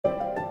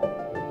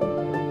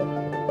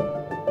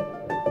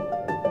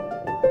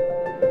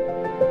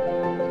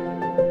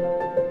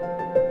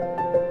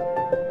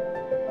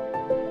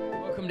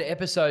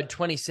episode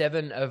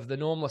 27 of the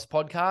Normless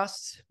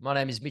podcast. My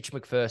name is Mitch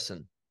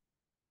McPherson.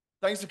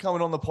 Thanks for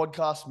coming on the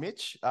podcast,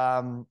 Mitch.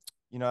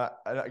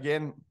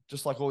 Again,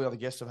 just like all the other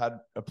guests, I've had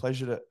a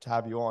pleasure to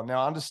have you on.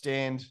 Now, I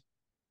understand,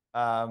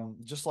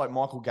 just like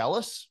Michael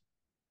Gallis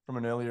from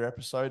an earlier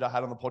episode I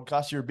had on the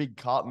podcast, you're a big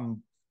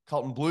Carlton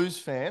Blues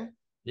fan.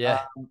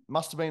 Yeah.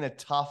 Must have been a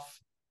tough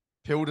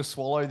pill to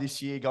swallow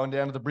this year, going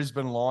down to the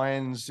Brisbane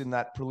Lions in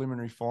that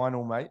preliminary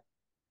final, mate.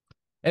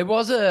 It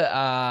was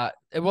a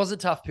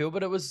tough pill,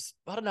 but it was,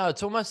 I don't know,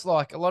 it's almost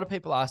like a lot of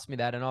people ask me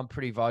that, and I'm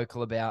pretty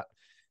vocal about,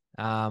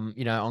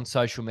 on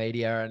social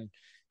media and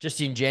just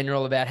in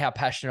general about how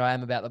passionate I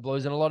am about the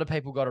Blues. And a lot of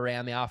people got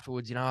around me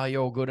afterwards, oh,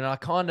 you're all good. And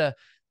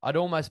I'd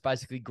almost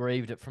basically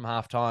grieved it from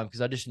halftime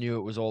because I just knew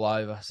it was all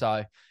over.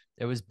 So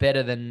it was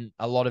better than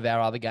a lot of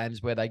our other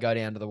games where they go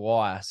down to the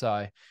wire.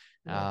 So,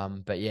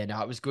 but yeah, no,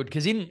 it was good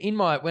because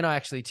when I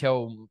actually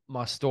tell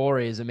my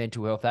story as a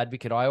mental health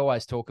advocate, I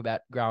always talk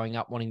about growing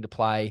up wanting to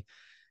play.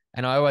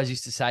 And I always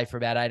used to say for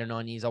about 8 or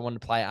 9 years, I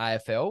wanted to play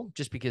AFL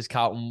just because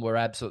Carlton were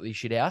absolutely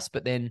shit house.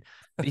 But then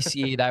this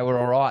year they were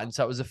all right. And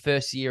so it was the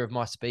first year of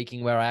my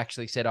speaking where I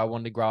actually said I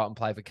wanted to grow up and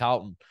play for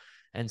Carlton.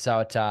 And so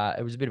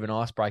it was a bit of an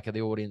icebreaker.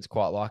 The audience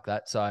quite like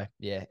that. So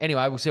yeah,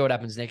 anyway, we'll see what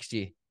happens next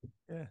year.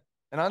 Yeah.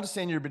 And I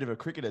understand you're a bit of a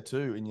cricketer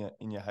too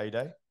in your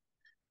heyday.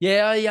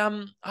 Yeah,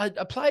 I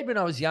played when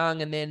I was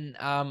young, and then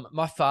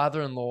my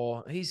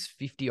father-in-law, he's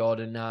 50 odd,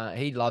 and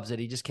he loves it.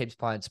 He just keeps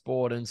playing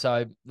sport, and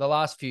so the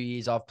last few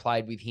years I've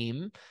played with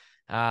him,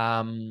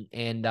 and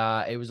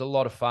it was a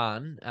lot of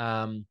fun.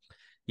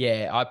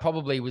 I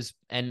probably was,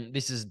 and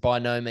this is by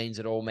no means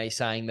at all me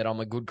saying that I'm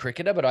a good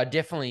cricketer, but I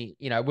definitely,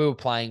 we were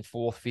playing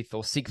 4th, 5th,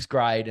 or 6th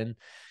grade, and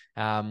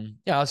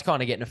I was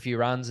kind of getting a few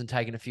runs and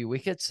taking a few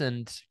wickets,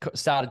 and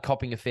started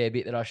copping a fair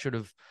bit that I should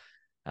have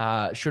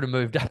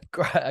moved up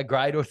a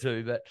grade or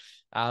two, but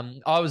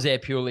I was there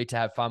purely to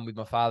have fun with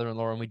my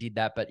father-in-law, and we did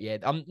that. But yeah,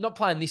 I'm not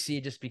playing this year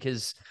just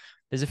because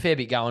there's a fair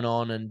bit going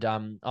on, and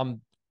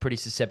I'm pretty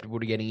susceptible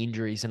to getting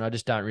injuries, and I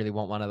just don't really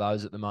want one of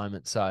those at the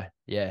moment. So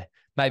yeah,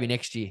 maybe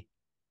next year.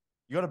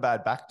 You got a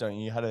bad back, don't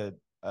you? You had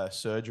a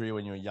surgery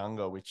when you were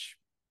younger, which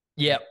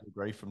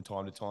grief from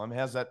time to time.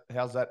 How's that?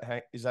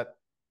 Is that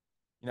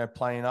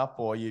playing up,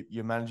 or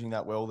you're managing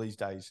that well these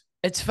days?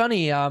 It's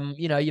funny,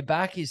 your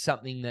back is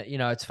something that,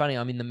 it's funny.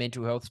 I'm in the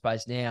mental health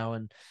space now,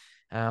 and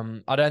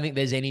I don't think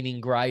there's anything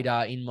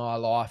greater in my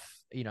life,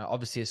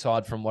 obviously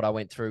aside from what I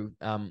went through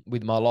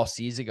with my loss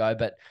years ago,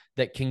 but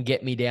that can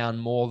get me down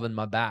more than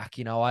my back.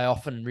 I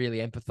often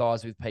really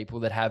empathize with people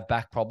that have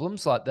back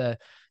problems, like the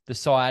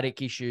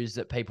sciatic issues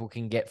that people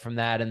can get from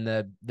that, and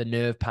the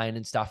nerve pain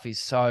and stuff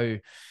is so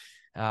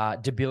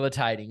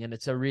debilitating, and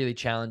it's a really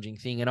challenging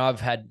thing. And I've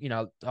had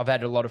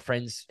a lot of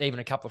friends, even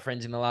a couple of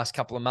friends in the last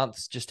couple of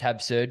months, just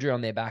have surgery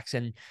on their backs,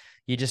 and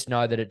you just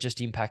know that it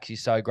just impacts you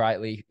so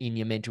greatly in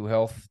your mental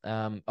health,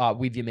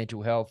 with your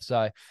mental health.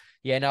 So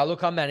yeah, no,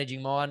 look, I'm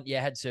managing mine. Yeah,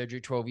 I had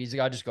surgery 12 years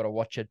ago. I just got to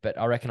watch it, but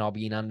I reckon I'll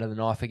be in under the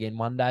knife again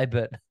one day.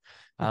 But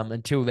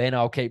until then,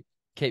 I'll keep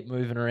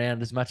moving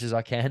around as much as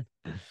I can.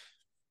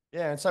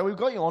 Yeah, and so we've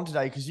got you on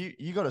today because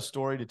you got a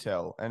story to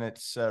tell, and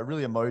it's a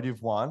really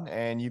emotive one,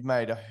 and you've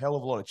made a hell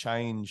of a lot of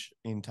change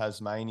in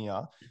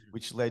Tasmania,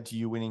 which led to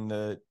you winning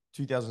the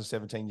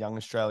 2017 Young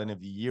Australian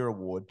of the Year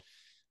award.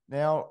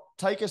 Now,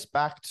 take us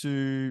back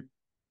to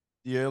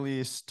the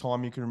earliest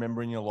time you can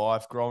remember in your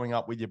life, growing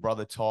up with your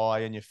brother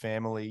Ty and your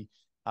family.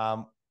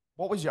 What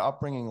was your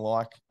upbringing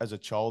like as a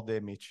child there,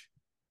 Mitch?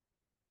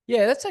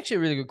 Yeah, that's actually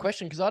a really good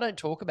question because I don't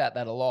talk about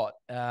that a lot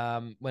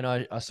when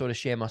I sort of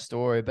share my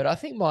story. But I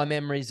think my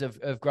memories of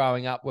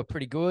growing up were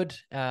pretty good.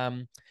 I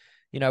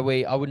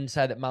wouldn't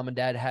say that mum and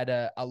dad had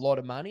a lot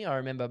of money. I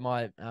remember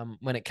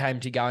when it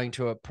came to going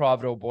to a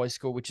private all boys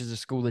school, which is a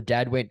school that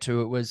dad went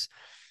to,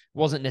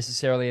 wasn't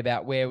necessarily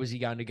about where was he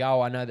going to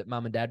go. I know that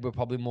mum and dad were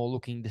probably more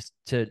looking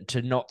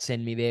to not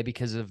send me there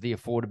because of the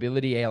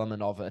affordability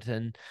element of it.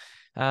 And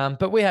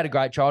but we had a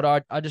great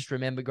child. I just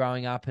remember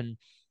growing up and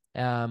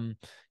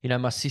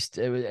my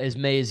sister, as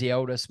me as the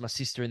eldest, my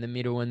sister in the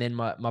middle, and then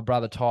my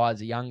brother Ty as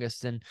the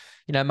youngest. And,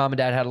 mum and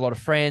dad had a lot of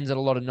friends, had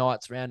a lot of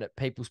nights around at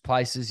people's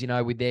places,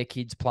 with their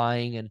kids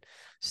playing and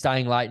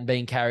staying late and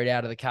being carried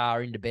out of the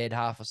car into bed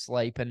half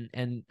asleep.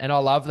 And I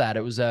love that.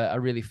 It was a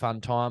really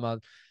fun time.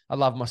 I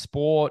love my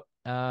sport.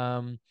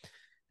 I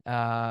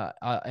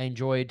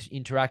enjoyed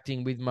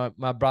interacting with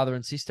my brother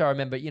and sister. I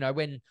remember,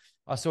 when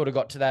I sort of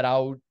got to that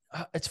old,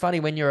 it's funny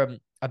when you're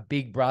a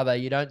big brother,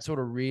 you don't sort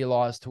of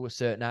realize to a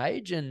certain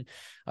age. And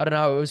I don't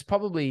know,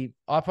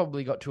 I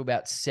probably got to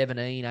about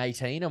 17,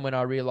 18. And when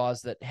I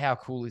realized that how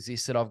cool is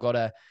this, that I've got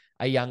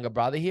a younger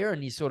brother here,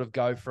 and you sort of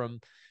go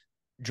from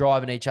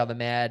driving each other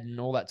mad and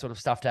all that sort of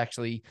stuff to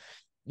actually,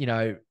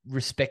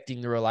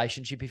 respecting the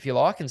relationship, if you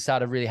like, and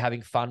started really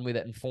having fun with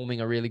it and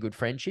forming a really good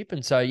friendship.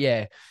 And so,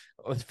 yeah,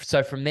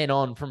 so from then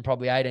on, from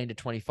probably 18 to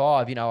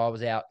 25, I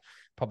was out,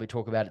 probably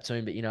talk about it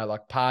soon, but,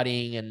 like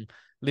partying and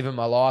living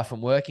my life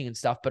and working and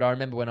stuff. But I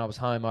remember when I was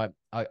home,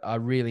 I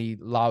really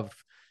loved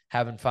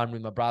having fun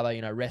with my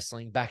brother,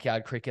 wrestling,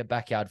 backyard cricket,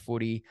 backyard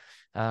footy,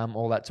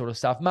 all that sort of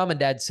stuff. Mum and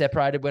dad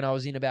separated when I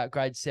was in about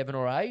grade 7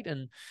 or 8.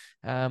 And,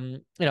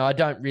 I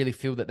don't really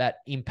feel that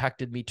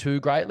impacted me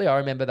too greatly. I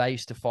remember they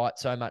used to fight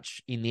so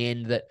much in the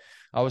end that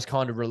I was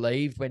kind of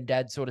relieved when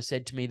dad sort of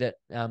said to me that,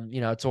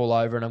 it's all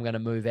over and I'm going to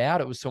move out.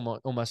 It was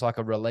almost like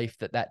a relief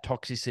that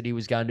toxicity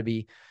was going to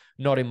be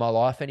not in my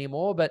life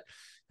anymore. But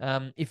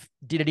if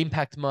did it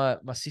impact my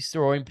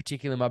sister, or in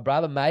particular my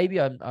brother? Maybe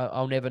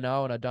I'll never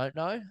know, and I don't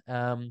know.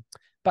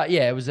 But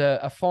yeah, it was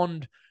a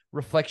fond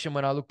reflection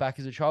when I look back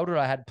as a childhood.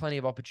 I had plenty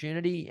of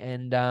opportunity,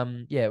 and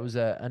it was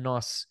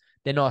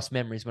they're nice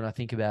memories when I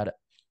think about it.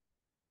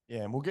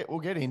 Yeah, and we'll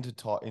get into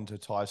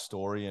Ty's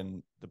story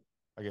and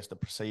I guess the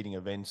preceding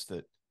events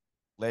that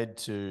led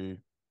to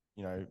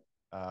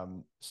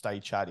stay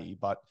chatty.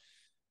 But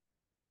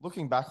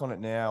looking back on it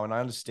now, and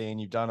I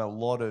understand you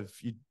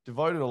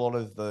devoted a lot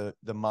of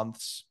the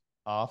months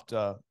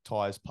after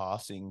Ty's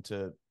passing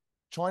to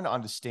trying to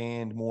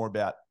understand more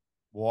about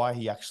why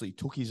he actually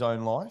took his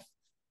own life.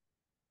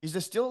 Is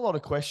there still a lot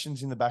of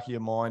questions in the back of your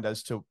mind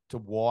as to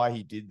why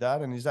he did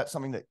that? And is that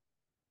something that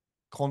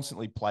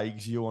constantly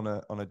plagues you on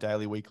a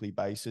daily, weekly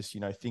basis,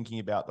 thinking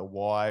about the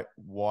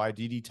why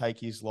did he take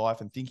his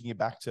life, and thinking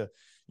back to,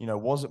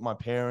 was it my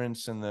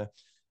parents and the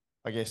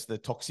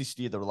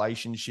toxicity of the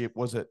relationship?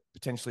 Was it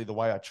potentially the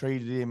way I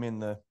treated him in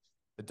the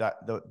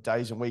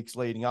days and weeks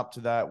leading up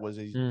to that? Was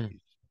his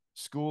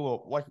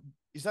school, or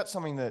is that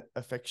something that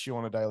affects you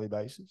on a daily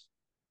basis?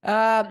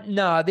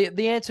 No,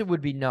 the answer would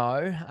be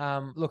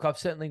no. Look, I've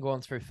certainly gone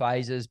through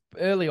phases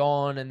early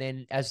on, and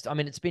then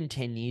it's been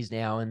 10 years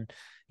now, and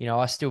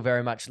I still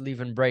very much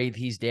live and breathe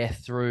his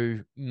death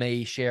through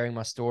me sharing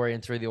my story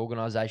and through the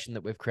organization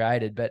that we've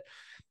created. But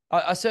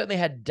I certainly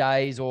had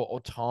days or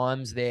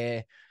times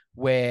there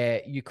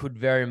where you could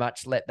very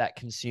much let that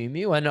consume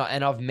you. And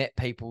I've met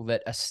people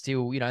that are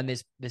still, and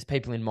there's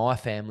people in my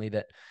family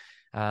that,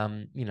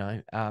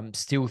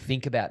 still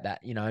think about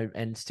that,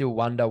 and still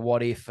wonder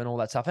what if and all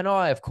that stuff. And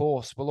I, of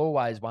course, will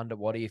always wonder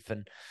what if.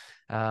 And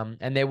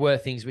there were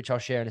things which I'll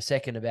share in a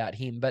second about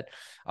him. But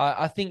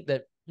I think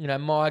that,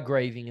 my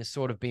grieving has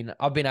sort of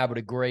I've been able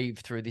to grieve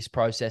through this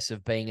process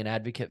of being an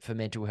advocate for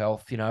mental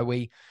health.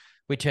 We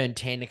turned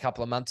 10 a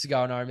couple of months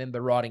ago, and I remember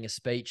writing a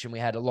speech, and we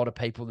had a lot of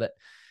people that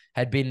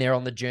had been there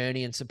on the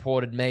journey and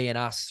supported me and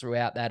us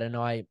throughout that. And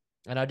I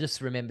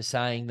just remember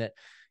saying that,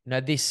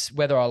 this,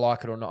 whether I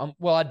like it or not,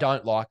 well, I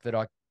don't like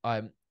that.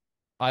 I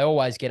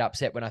always get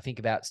upset when I think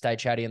about Stay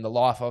Chatty and the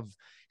life I've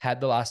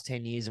had the last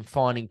 10 years, and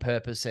finding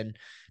purpose, and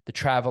the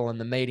travel and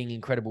the meeting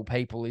incredible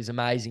people is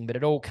amazing. But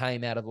it all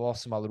came out of the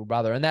loss of my little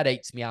brother, and that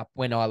eats me up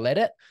when I let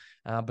it.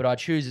 But I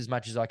choose as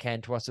much as I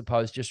can to, I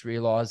suppose, just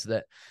realize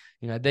that,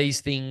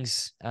 these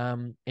things,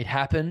 it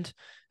happened.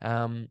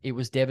 It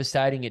was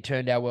devastating. It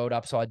turned our world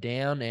upside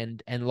down,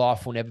 and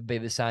life will never be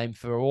the same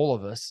for all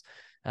of us.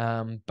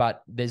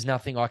 But there's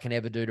nothing I can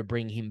ever do to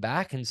bring him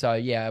back. And so,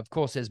 yeah, of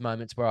course, there's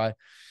moments where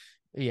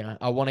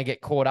I want to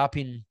get caught up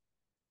in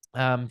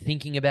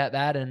thinking about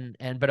that,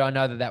 but I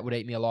know that would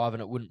eat me alive,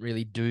 and it wouldn't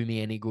really do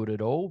me any good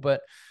at all.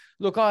 But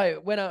look,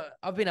 I've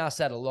been asked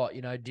that a lot.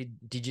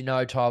 Did you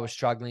know Ty was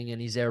struggling,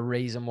 and is there a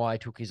reason why he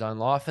took his own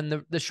life?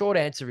 And the short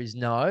answer is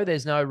no.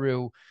 There's no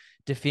real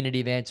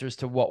definitive answer as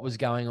to what was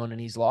going on in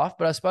his life.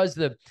 But I suppose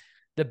the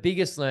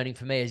biggest learning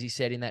for me, as he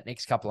said, in that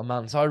next couple of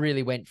months, I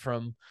really went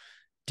from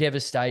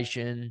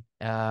devastation,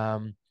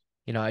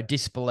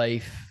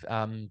 disbelief,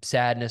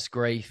 sadness,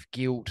 grief,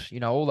 guilt,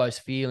 all those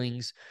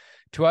feelings,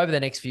 to, over the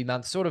next few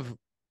months, sort of,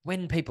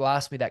 when people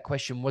ask me that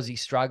question, was he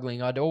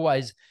struggling? I'd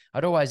always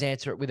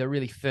answer it with a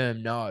really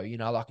firm no,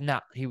 like,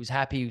 nah, he was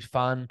happy, he was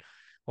fun,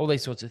 all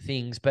these sorts of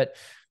things. But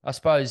I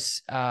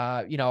suppose,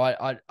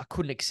 I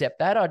couldn't accept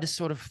that. I just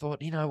sort of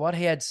thought, what,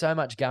 he had so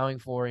much going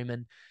for him,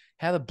 and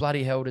how the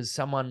bloody hell does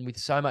someone with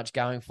so much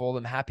going for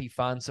them, happy,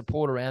 fun,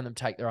 support around them,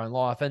 take their own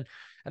life? And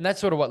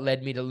that's sort of what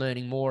led me to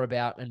learning more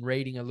about and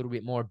reading a little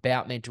bit more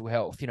about mental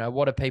health.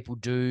 What do people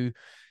do?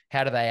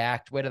 How do they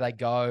act? Where do they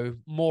go?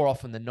 More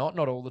often than not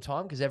all the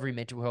time, because every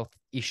mental health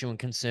issue and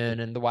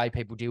concern and the way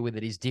people deal with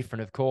it is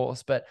different, of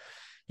course. But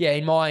yeah,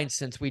 in my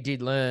instance, we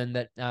did learn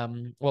that,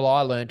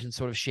 I learned and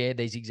sort of shared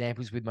these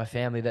examples with my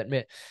family, that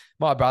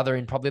my brother,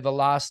 in probably the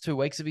last 2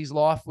 weeks of his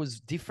life, was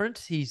different.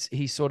 He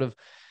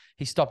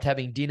stopped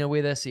having dinner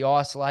with us. He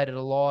isolated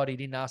a lot. He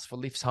didn't ask for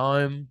lifts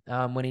home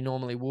when he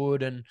normally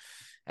would.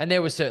 And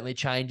there were certainly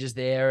changes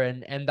there,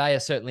 and they are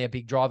certainly a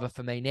big driver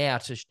for me now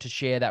to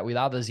share that with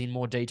others in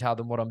more detail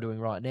than what I'm doing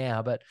right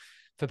now. But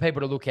for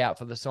people to look out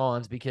for the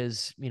signs,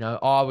 because,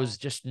 I was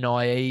just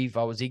naive,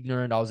 I was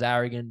ignorant, I was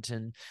arrogant.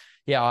 And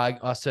yeah,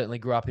 I certainly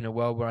grew up in a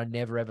world where I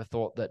never ever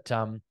thought that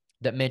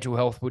that mental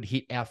health would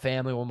hit our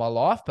family or my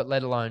life, but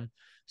let alone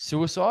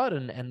suicide,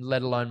 and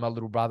let alone my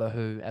little brother,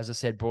 who, as I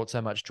said, brought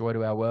so much joy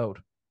to our world.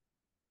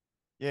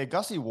 Yeah,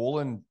 Gussie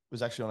Warland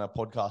was actually on our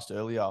podcast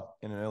earlier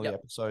in an early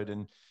episode,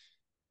 and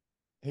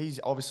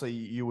he's obviously,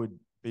 you would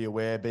be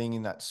aware, being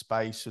in that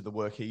space of the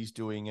work he's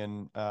doing.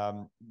 And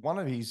one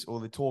of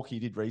the talk he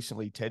did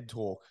recently, TED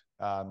Talk,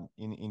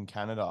 in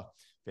Canada,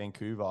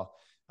 Vancouver,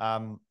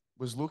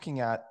 was looking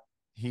at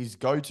his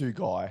go-to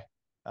guy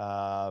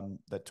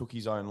that took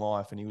his own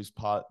life, and he was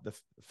the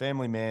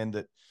family man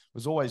that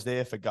was always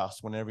there for Gus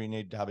whenever he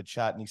needed to have a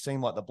chat, and he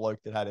seemed like the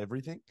bloke that had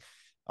everything.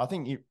 I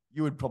think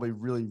you would probably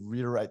really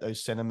reiterate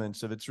those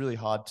sentiments of it's really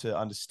hard to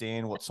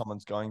understand what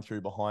someone's going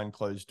through behind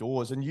closed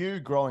doors. And you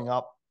growing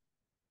up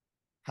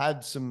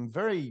had some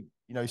very,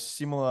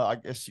 similar, I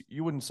guess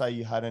you wouldn't say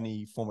you had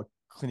any form of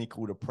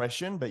clinical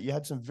depression, but you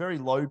had some very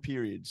low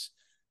periods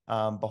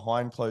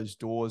behind closed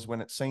doors when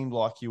it seemed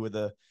like you were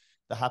the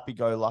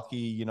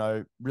happy-go-lucky,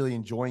 really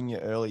enjoying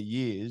your early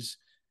years.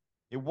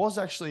 It was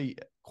actually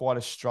quite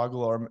a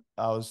struggle.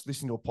 I was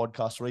listening to a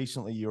podcast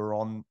recently you were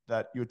on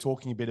that you were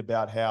talking a bit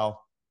about how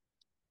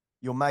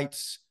your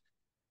mates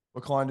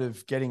were kind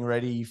of getting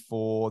ready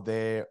for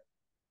their,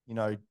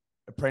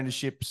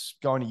 apprenticeships,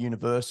 going to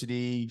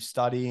university,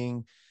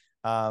 studying.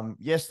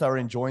 Yes, they were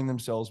enjoying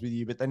themselves with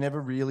you, but they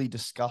never really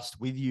discussed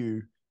with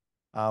you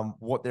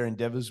what their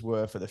endeavors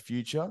were for the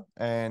future.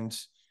 And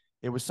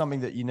it was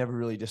something that you never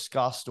really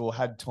discussed or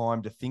had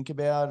time to think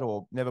about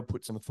or never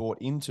put some thought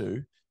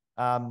into.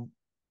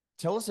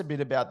 Tell us a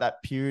bit about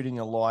that period in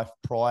your life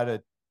prior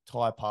to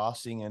Ty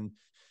passing and,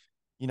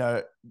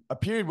 a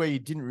period where you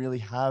didn't really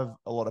have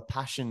a lot of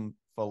passion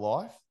for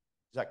life.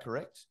 Is that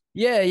correct?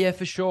 Yeah,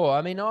 for sure.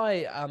 I mean,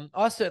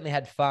 I certainly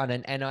had fun,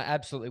 and I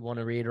absolutely want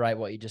to reiterate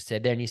what you just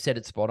said there, and you said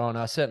it spot on.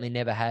 I certainly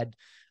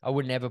I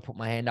would never put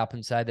my hand up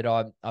and say that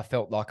I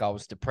felt like I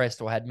was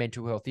depressed or had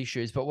mental health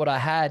issues, but what I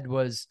had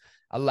was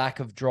a lack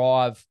of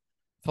drive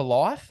for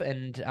life.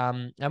 And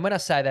when I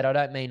say that, I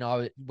don't mean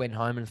I went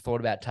home and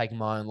thought about taking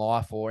my own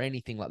life or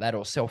anything like that,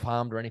 or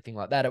self-harmed or anything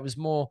like that. It was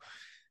more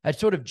a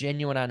sort of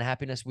genuine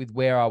unhappiness with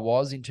where I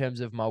was in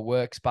terms of my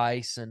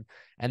workspace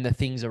and the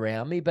things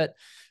around me. But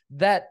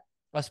that,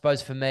 I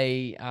suppose for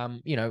me,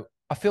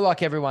 I feel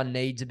like everyone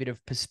needs a bit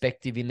of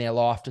perspective in their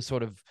life to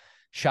sort of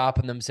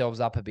sharpen themselves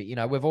up a bit.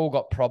 We've all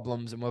got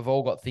problems and we've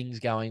all got things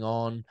going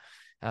on.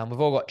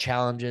 We've all got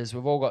challenges.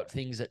 We've all got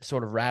things that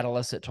sort of rattle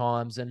us at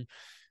times. And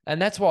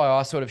that's why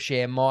I sort of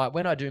share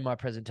when I do my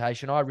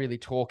presentation, I really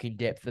talk in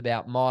depth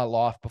about my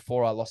life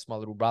before I lost my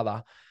little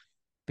brother,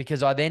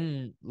 because I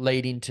then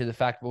lead into the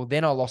fact, well,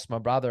 then I lost my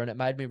brother, and it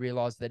made me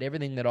realize that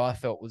everything that I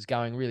felt was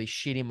going really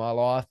shit in my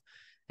life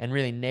and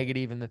really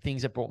negative, and the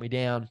things that brought me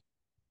down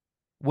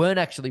weren't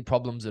actually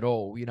problems at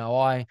all. When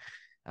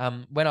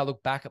I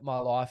look back at my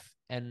life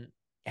and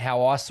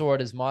how I saw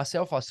it as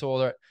myself, I saw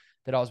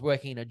that I was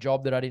working in a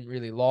job that I didn't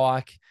really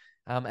like.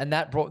 And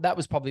that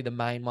was probably the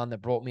main one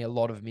that brought me a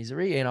lot of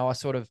misery.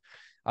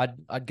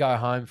 I'd go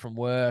home from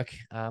work,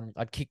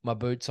 I'd kick my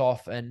boots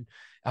off, and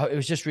it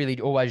was just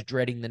really always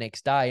dreading the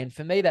next day. And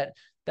for me, that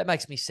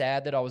makes me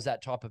sad that I was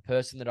that type of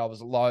person, that I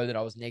was low, that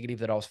I was negative,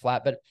 that I was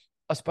flat. But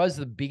I suppose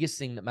the biggest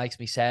thing that makes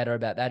me sadder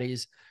about that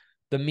is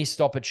the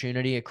missed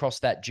opportunity across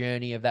that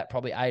journey of that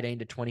probably 18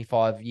 to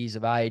 25 years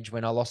of age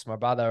when I lost my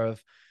brother,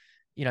 of,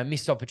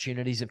 missed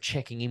opportunities of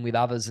checking in with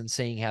others and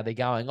seeing how they're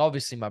going.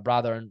 Obviously my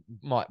brother, and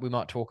we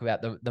might talk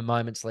about the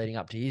moments leading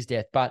up to his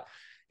death, but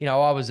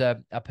I was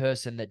a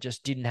person that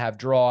just didn't have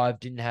drive,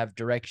 didn't have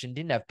direction,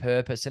 didn't have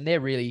purpose. And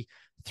they're really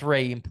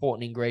three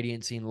important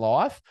ingredients in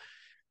life.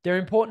 They're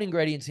important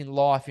ingredients in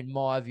life, in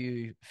my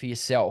view, for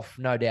yourself,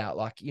 no doubt.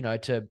 Like,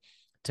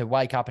 to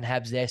wake up and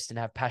have zest and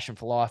have passion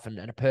for life and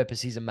a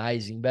purpose is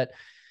amazing. But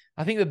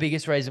I think the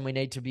biggest reason we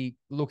need to be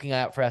looking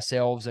out for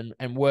ourselves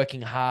and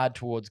working hard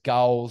towards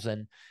goals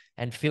and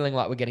feeling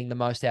like we're getting the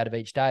most out of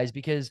each day is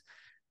because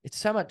it's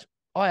so much.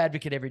 I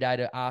advocate every day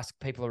to ask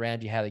people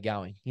around you how they're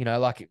going.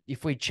 Like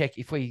if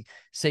we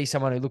see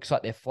someone who looks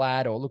like they're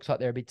flat or looks like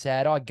they're a bit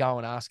sad, I go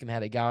and ask them how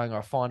they're going, or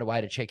I find a way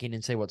to check in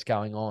and see what's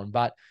going on.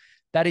 But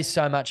that is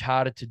so much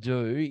harder to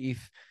do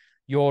if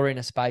you're in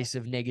a space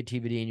of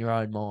negativity in your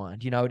own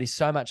mind. It is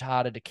so much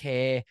harder to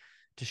care,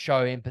 to show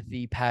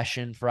empathy,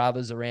 passion for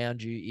others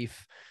around you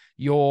if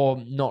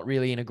you're not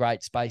really in a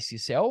great space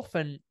yourself.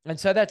 And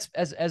so that's,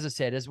 as I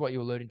said, as what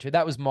you're alluding to,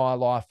 that was my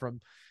life from,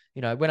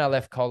 when I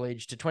left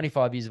college to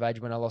 25 years of age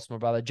when I lost my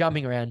brother,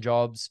 jumping around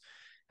jobs,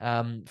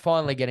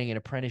 finally getting an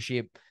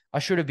apprenticeship. I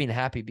should have been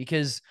happy,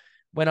 because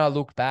when I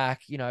look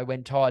back,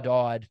 when Ty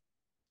died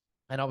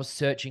and I was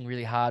searching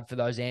really hard for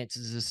those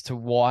answers as to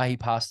why he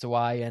passed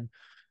away and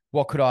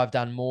what could I have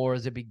done more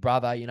as a big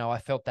brother, I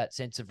felt that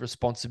sense of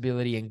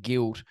responsibility and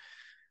guilt.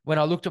 When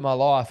I looked at my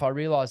life, I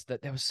realized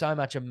that there was so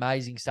much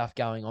amazing stuff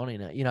going on in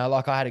it.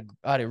 Like I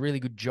had a really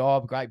good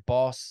job, great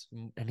boss,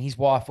 and his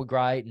wife were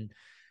great, and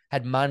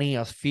had money.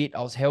 I was fit.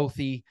 I was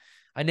healthy.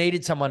 I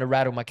needed someone to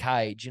rattle my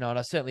cage, and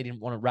I certainly didn't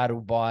want it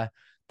rattled by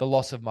the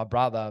loss of my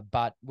brother.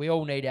 But we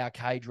all need our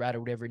cage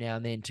rattled every now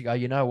and then to go,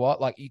 you know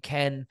what? Like, you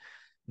can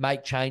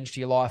make change to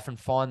your life and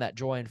find that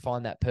joy and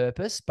find that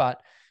purpose. But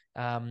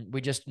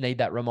we just need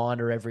that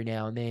reminder every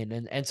now and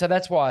then. And so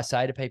that's why I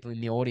say to people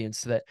in the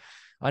audience that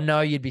I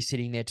know you'd be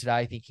sitting there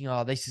today thinking,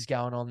 oh, this is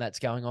going on, that's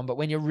going on. But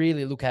when you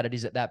really look at it,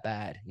 is it that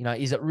bad?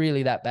 Is it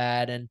really that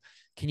bad? And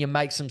can you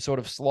make some sort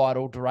of slight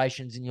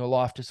alterations in your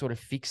life to sort of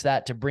fix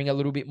that, to bring a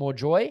little bit more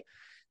joy?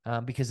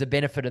 Because the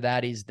benefit of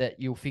that is that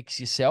you'll fix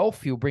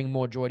yourself, you'll bring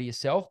more joy to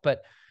yourself.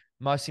 But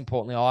most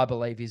importantly, I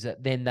believe, is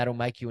that then that'll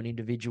make you an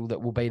individual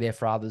that will be there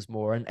for others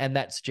more. And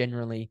that's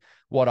generally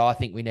what I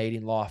think we need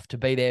in life, to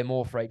be there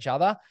more for each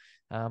other,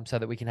 so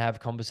that we can have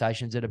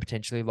conversations that are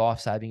potentially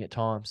life-saving at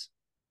times.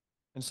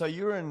 And so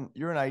you're an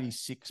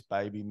 86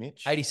 baby,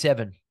 Mitch.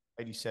 87.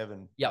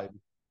 87 Yep. baby.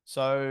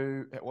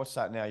 So what's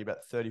that now? You're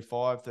about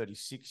 35,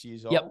 36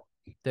 years old. Yep.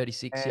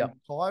 36. And Yep.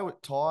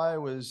 Ty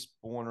was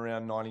born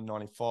around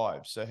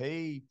 1995. So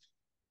he,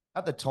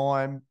 at the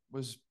time,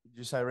 was, did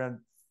you say around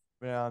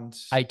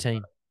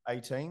 18.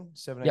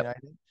 17, Yep.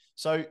 18?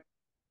 So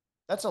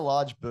that's a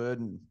large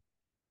burden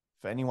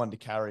for anyone to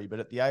carry. But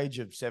at the age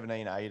of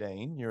 17,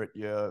 18, you're at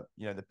your,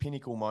 the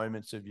pinnacle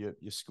moments of your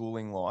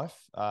schooling life.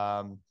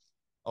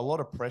 A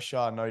lot of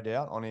pressure, no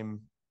doubt, on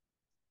him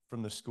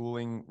from the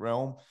schooling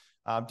realm.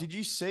 Did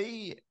you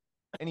see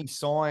any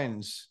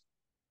signs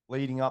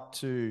leading up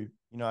to,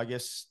 I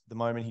guess, the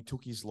moment he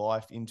took his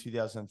life in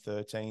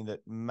 2013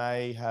 that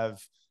may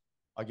have,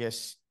 I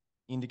guess,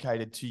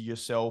 indicated to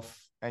yourself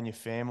and your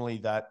family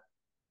that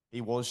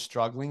he was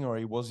struggling or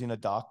he was in a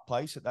dark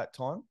place at that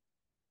time?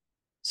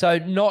 So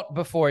not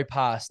before he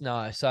passed,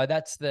 no. So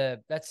that's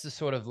the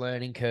sort of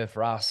learning curve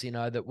for us,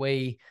 that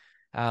we,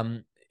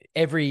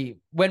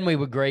 when we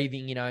were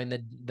grieving,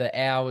 in the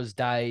hours,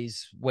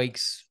 days,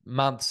 weeks,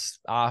 months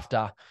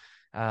after,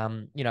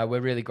 we're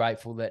really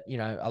grateful that,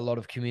 a lot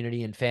of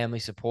community and family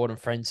support and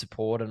friend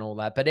support and all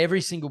that. But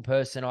every single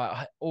person,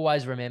 I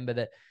always remember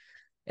that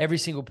every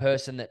single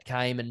person that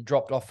came and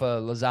dropped off a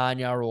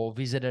lasagna or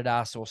visited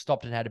us or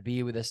stopped and had a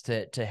beer with us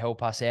to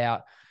help us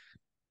out,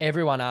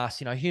 everyone asked,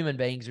 human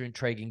beings are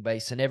intriguing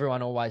beasts. And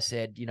everyone always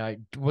said,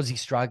 was he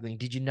struggling?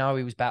 Did you know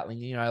he was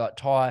battling? Like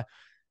Ty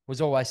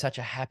was always such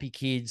a happy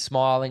kid,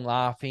 smiling,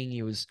 laughing.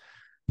 He was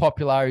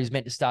popular. He was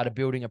meant to start a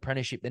building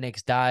apprenticeship the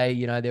next day.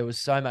 There was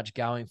so much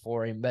going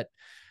for him. But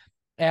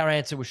our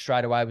answer was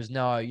straight away was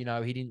no.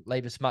 He didn't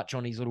leave us much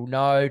on his little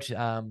note,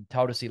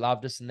 told us he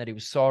loved us and that he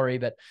was sorry.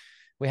 But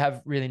we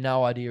have really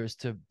no idea as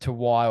to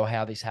why or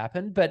how this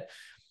happened. But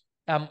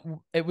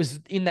it was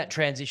in that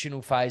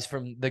transitional phase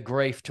from the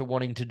grief to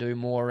wanting to do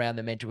more around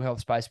the mental health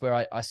space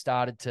where I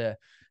started to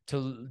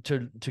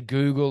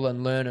Google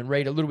and learn and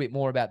read a little bit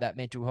more about that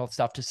mental health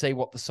stuff to see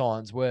what the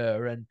signs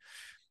were. And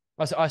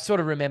I sort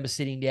of remember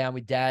sitting down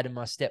with Dad and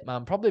my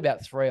stepmom probably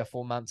about 3 or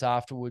 4 months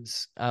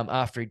afterwards,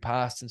 after he'd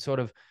passed, and sort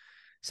of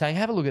saying,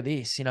 have a look at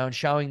this, and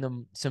showing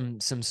them some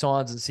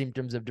signs and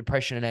symptoms of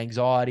depression and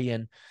anxiety,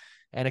 and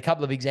a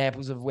couple of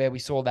examples of where we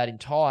saw that in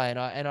Ty.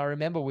 And I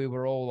remember we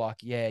were all like,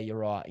 yeah, you're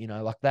right.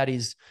 Like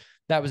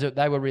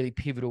they were really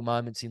pivotal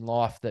moments in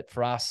life that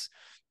for us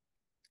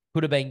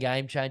could have been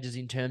game changers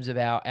in terms of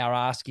our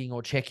asking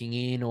or checking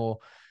in or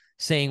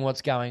seeing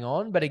what's going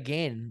on. But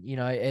again,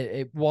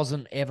 it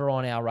wasn't ever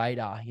on our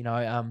radar.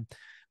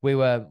 We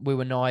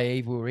were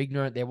naive. We were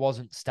ignorant. There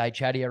wasn't Stay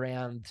Chatty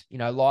around,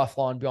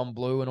 Lifeline, Beyond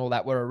Blue and all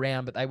that were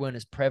around, but they weren't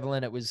as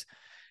prevalent. It was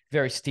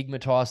very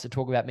stigmatized to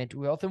talk about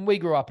mental health. And we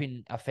grew up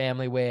in a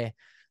family where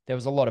there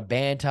was a lot of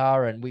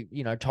banter, and we,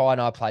 Ty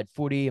and I played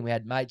footy and we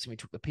had mates and we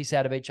took the piss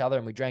out of each other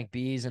and we drank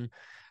beers. And,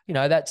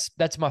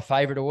 that's my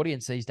favorite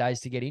audience these days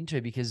to get into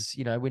because,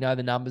 we know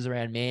the numbers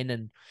around men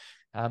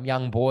and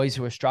young boys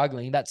who are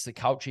struggling. That's the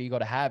culture you got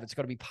to have. It's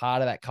got to be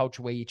part of that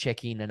culture where you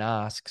check in and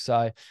ask.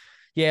 So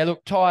yeah,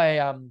 look,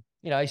 Ty,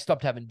 he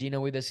stopped having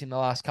dinner with us in the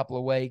last couple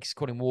of weeks,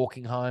 caught him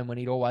walking home when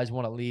he'd always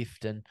want to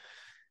lift. And,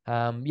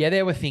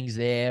 there were things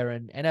there.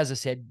 And as I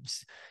said,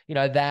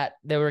 that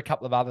there were a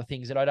couple of other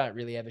things that I don't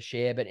really ever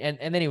share, but,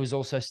 and then he was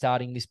also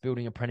starting this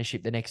building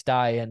apprenticeship the next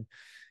day. And,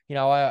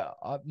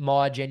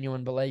 my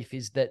genuine belief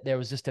is that there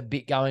was just a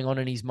bit going on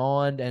in his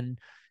mind, and,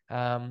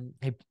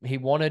 he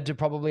wanted to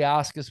probably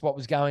ask us what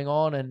was going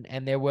on.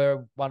 And there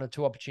were 1 or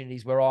 2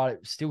 opportunities where I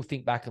still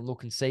think back and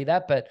look and see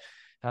that, but,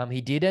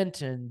 he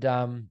didn't. And,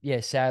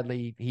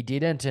 sadly he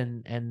didn't.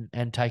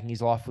 And taking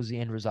his life was the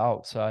end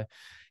result. So,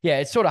 yeah,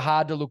 it's sort of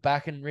hard to look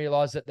back and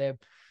realize that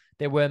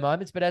there were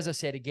moments. But as I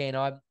said, again,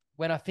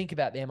 when I think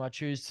about them, I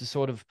choose to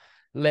sort of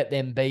let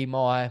them be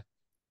my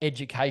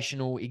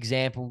educational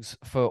examples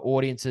for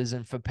audiences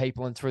and for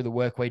people and through the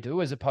work we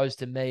do, as opposed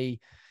to me,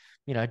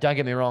 don't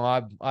get me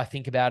wrong. I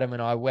think about them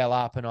and I well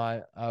up, and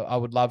I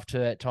would love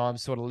to at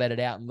times sort of let it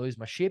out and lose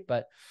my shit.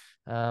 But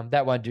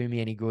that won't do me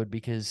any good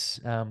because,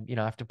 I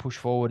have to push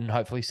forward and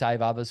hopefully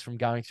save others from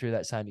going through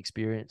that same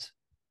experience.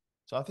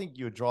 So I think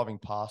you were driving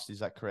past,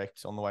 is that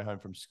correct, on the way home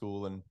from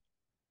school? And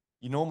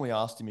you normally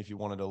asked him if he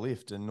wanted a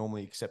lift, and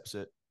normally accepts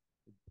it,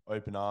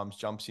 open arms,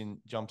 jumps in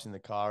the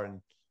car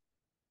and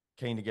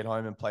keen to get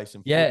home and play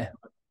some Yeah. footy.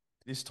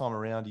 This time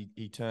around,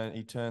 he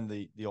turned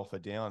the offer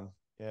down.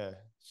 Yeah.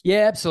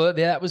 Yeah,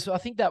 absolutely. I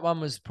think that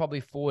one was probably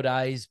 4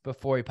 days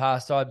before he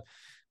passed.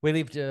 We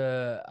lived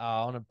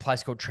on a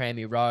place called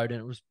Trammy Road, and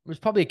it was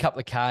probably a couple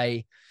of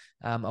K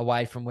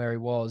away from where he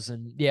was.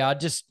 And yeah, I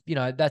just,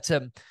 that's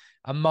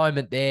a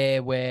moment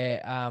there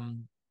where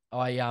for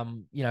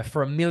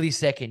a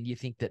millisecond you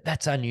think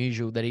that's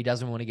unusual that he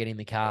doesn't want to get in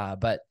the car,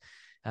 but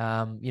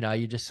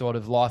you just sort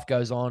of, life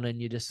goes on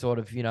and you just sort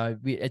of,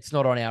 it's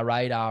not on our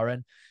radar.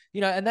 And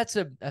and that's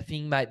a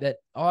thing, mate, that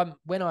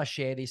when I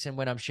share this and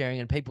when I'm sharing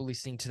and people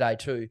listening today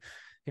too,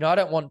 I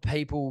don't want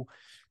people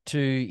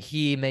to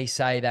hear me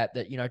say that,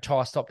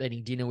 Ty stopped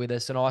eating dinner with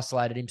us and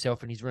isolated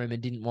himself in his room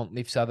and didn't want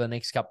lifts over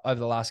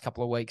the last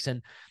couple of weeks.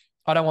 And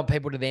I don't want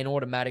people to then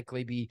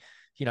automatically be,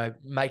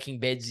 making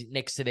beds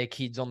next to their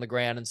kids on the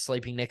ground and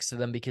sleeping next to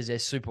them because they're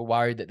super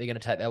worried that they're going to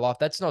take their life.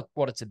 That's not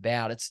what it's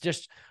about. It's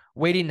just,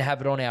 we didn't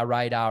have it on our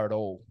radar at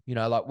all.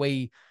 Like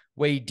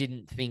we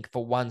didn't think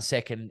for 1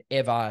 second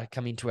ever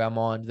come into our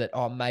mind that,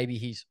 oh, maybe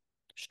he's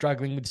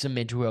struggling with some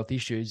mental health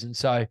issues. And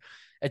so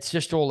it's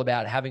just all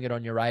about having it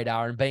on your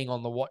radar and being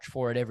on the watch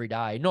for it every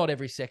day, not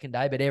every second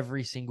day, but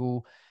every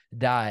single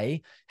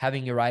day,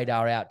 having your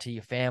radar out to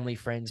your family,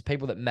 friends,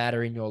 people that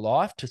matter in your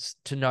life,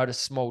 to notice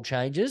small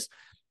changes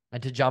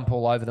and to jump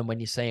all over them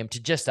when you see them,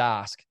 to just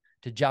ask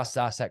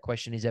that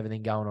question, is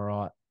everything going all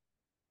right?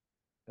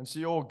 And so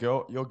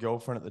your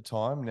girlfriend at the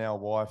time, now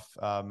wife,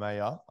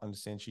 Maya, I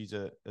understand she's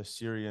a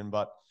Syrian,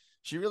 but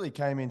she really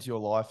came into your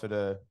life at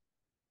a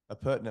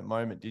pertinent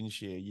moment, didn't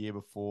she? A year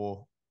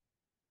before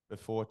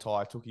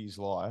Ty took his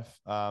life.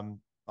 I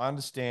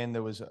understand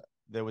there was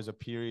a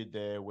period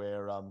there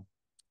where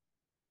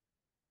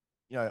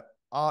in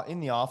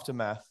the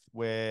aftermath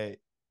where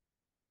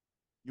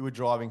you were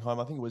driving home.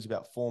 I think it was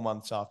about 4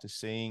 months after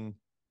seeing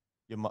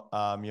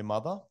your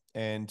mother,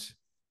 and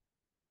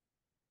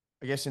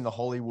I guess in the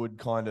Hollywood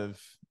kind of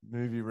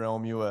movie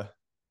realm, you're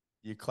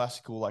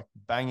classical, like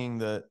banging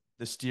the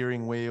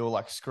steering wheel,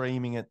 like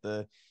screaming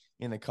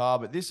in the car.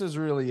 But this is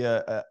really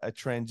a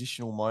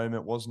transitional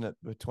moment, wasn't it,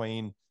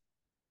 between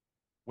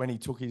when he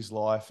took his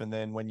life and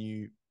then when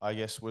you, I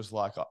guess, was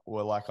like,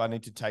 I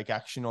need to take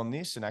action on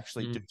this and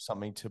actually do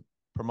something to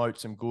promote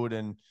some good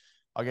and,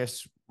 I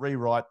guess,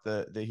 rewrite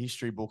the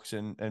history books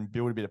and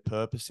build a bit of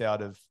purpose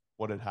out of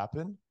what had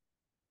happened.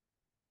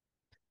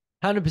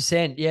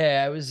 100%.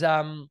 Yeah. It was,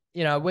 I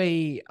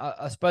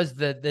suppose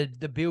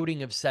the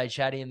building of Say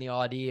ChatTY and the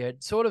idea,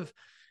 it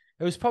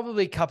was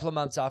probably a couple of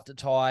months after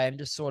Ty and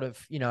just sort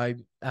of,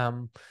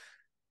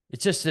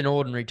 it's just an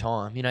ordinary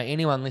time.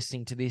 Anyone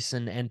listening to this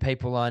and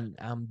people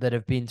that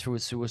have been through a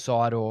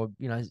suicide or,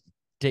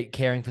 deep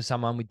caring for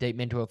someone with deep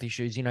mental health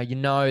issues, you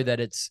know that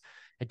it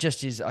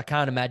just is. I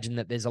can't imagine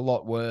that there's a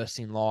lot worse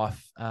in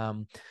life.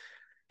 We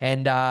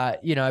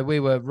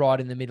were right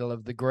in the middle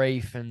of the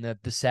grief and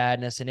the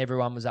sadness, and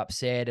everyone was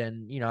upset.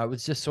 And, it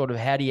was just sort of,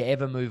 how do you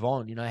ever move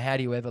on? How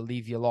do you ever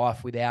live your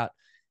life without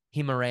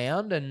him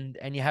around?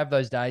 And you have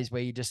those days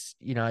where you just,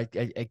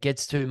 it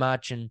gets too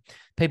much and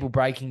people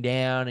breaking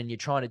down and you're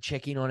trying to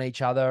check in on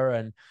each other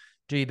and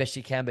do your best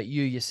you can, but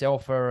you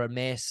yourself are a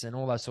mess and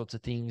all those sorts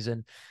of things.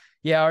 And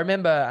yeah, I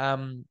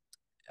remember,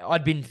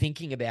 I'd been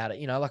thinking about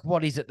it, like,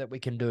 what is it that we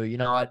can do?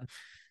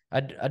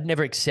 I'd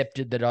never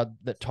accepted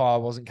that Ty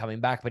wasn't coming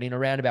back, but in a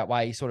roundabout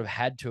way, he sort of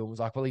had to, and was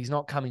like, well, he's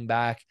not coming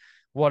back.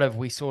 What have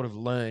we sort of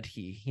learned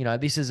here?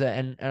 This is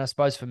and I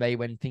suppose for me,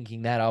 when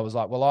thinking that, I was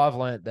like, well, I've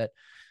learned that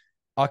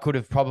I could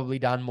have probably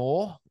done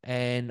more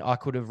and I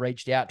could have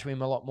reached out to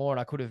him a lot more and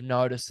I could have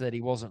noticed that he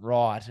wasn't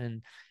right.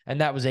 And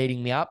that was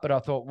eating me up. But I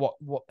thought,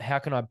 how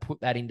can I put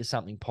that into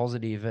something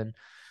positive? And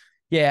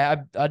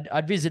yeah,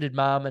 I'd visited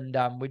mum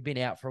and we'd been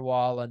out for a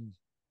while, and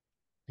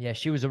yeah,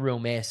 she was a real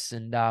mess.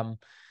 And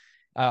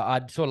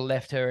I'd sort of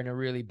left her in a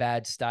really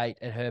bad state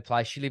at her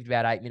place. She lived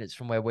about 8 minutes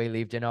from where we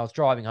lived, and I was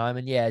driving home.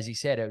 And yeah, as you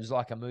said, it was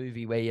like a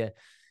movie where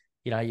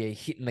you're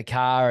hitting the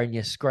car and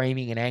you're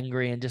screaming and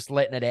angry and just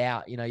letting it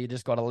out. You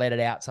just got to let it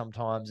out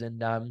sometimes.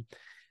 And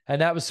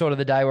that was sort of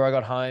the day where I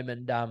got home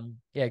and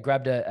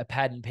grabbed a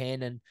pad and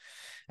pen and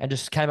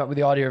just came up with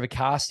the idea of a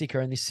car sticker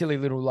and this silly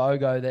little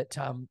logo that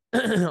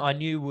I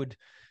knew would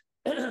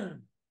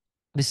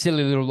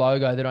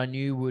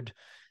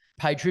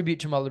pay tribute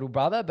to my little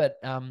brother, but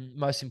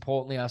most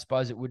importantly, I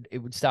suppose it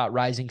would start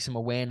raising some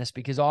awareness,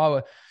 because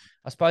I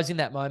suppose in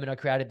that moment I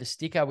created the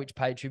sticker which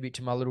paid tribute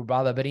to my little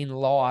brother, but in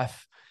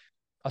life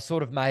I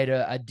sort of made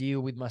a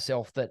deal with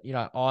myself that,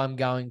 I'm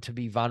going to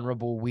be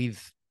vulnerable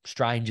with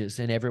strangers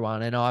and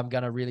everyone, and I'm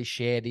going to really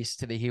share this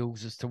to the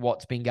hills as to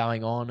what's been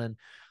going on and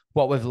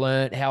what we've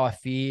learned, how I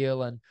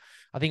feel. And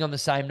I think on the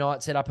same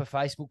night set up a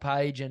Facebook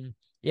page and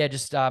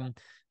just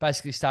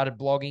basically started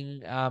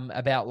blogging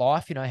about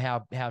life,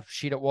 how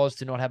shit it was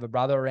to not have a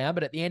brother around.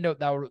 But at the end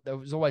of it, it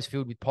was always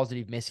filled with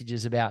positive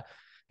messages about,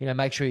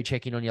 make sure you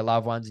check in on your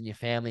loved ones and your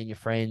family and your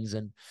friends.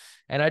 And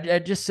I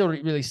just sort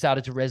of really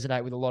started to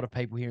resonate with a lot of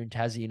people here in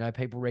Tassie,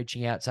 people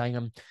reaching out saying,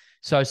 I'm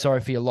so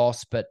sorry for your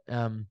loss, but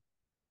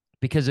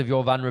because of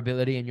your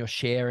vulnerability and your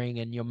sharing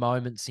and your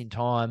moments in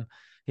time,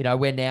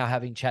 we're now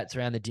having chats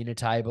around the dinner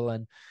table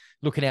and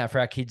looking out for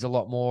our kids a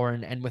lot more,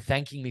 and we're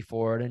thanking me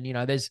for it. And,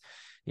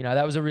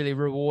 that was a really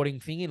rewarding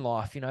thing in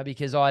life,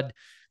 because I'd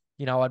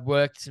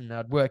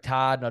worked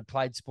hard and I'd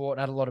played sport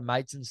and had a lot of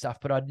mates and stuff,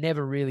 but I'd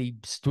never really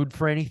stood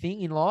for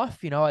anything in life.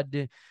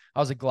 I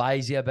was a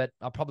glazier, but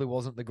I probably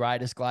wasn't the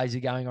greatest glazier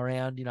going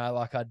around.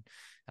 Like I'd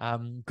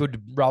good to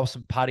roll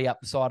some putty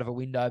up the side of a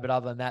window, but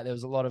other than that, there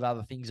was a lot of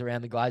other things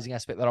around the glazing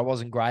aspect that I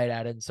wasn't great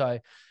at. And so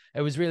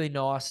it was really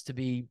nice to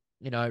be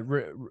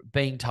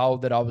being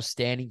told that I was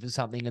standing for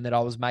something and that I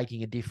was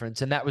making a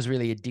difference. And that was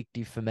really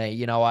addictive for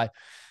me.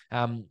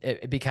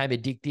 It became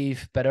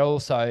addictive, but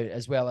also,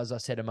 as well, as I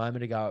said a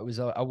moment ago, it was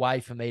a way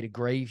for me to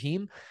grieve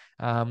him,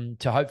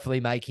 to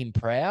hopefully make him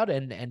proud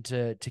and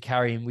to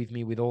carry him with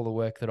me with all the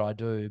work that I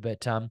do.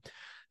 But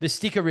the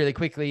sticker really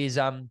quickly is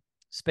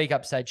speak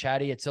up, say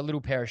chatty. It's a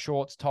little pair of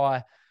shorts.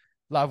 Ty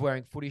loved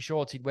wearing footy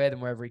shorts. He'd wear them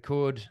wherever he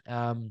could.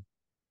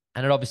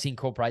 And it obviously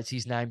incorporates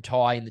his name,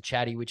 Ty, in the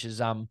chatty, which is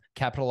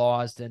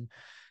capitalized. And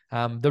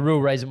the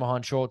real reason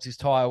behind shorts is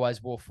Ty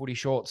always wore footy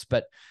shorts,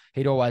 but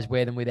he'd always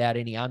wear them without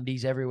any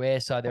undies everywhere.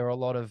 So there were a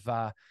lot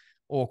of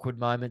awkward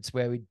moments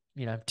where we'd,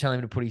 tell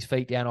him to put his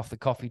feet down off the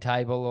coffee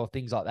table or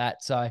things like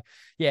that. So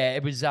yeah,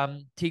 it was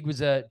Tig was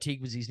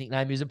his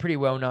nickname. He was a pretty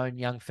well-known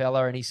young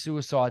fella, and his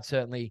suicide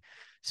certainly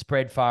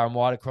spread far and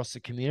wide across the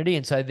community.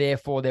 And so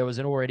therefore there was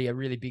already a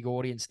really big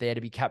audience there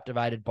to be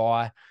captivated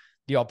by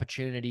the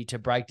opportunity to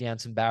break down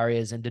some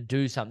barriers and to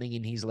do something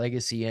in his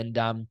legacy. And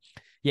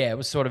it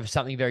was sort of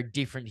something very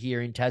different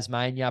here in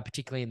Tasmania,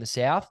 particularly in the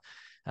south.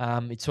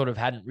 It sort of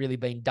hadn't really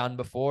been done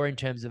before in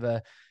terms of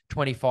a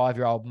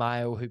 25-year-old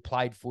male who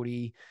played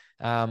footy,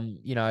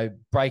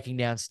 breaking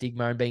down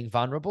stigma and being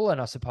vulnerable. And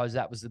I suppose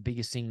that was the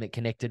biggest thing that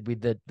connected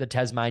with the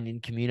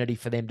Tasmanian community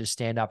for them to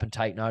stand up and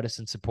take notice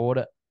and support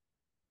it.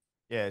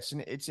 Yeah,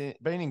 it's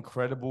been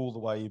incredible the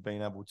way you've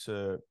been able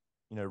to,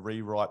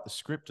 rewrite the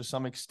script to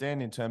some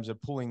extent in terms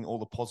of pulling all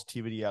the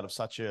positivity out of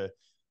such a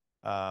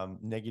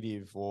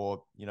negative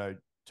or,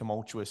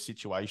 tumultuous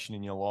situation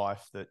in your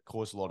life that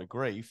caused a lot of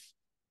grief,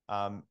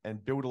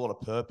 and build a lot of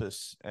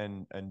purpose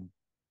and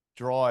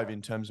drive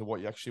in terms of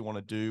what you actually want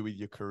to do with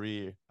your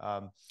career.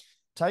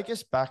 Take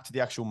us back to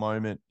the actual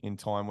moment in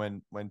time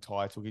when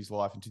Ty took his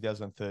life in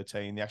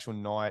 2013, the actual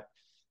night.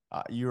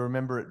 You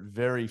remember it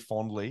very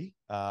fondly,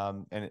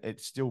 and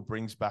it still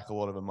brings back a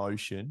lot of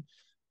emotion.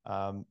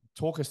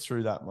 Talk us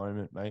through that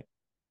moment, mate.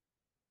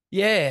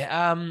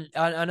 Yeah,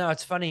 I know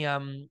it's funny.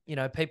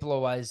 People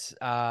always.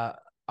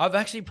 I've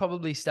actually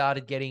probably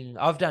started getting.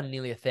 I've done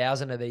nearly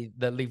 1,000 of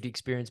the lived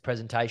experience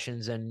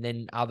presentations, and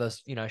then other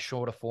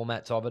shorter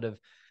formats of it, of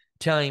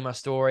telling my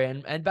story.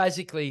 And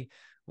basically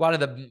one of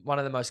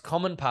the most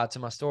common parts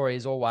of my story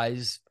is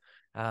always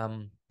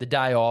the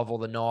day of or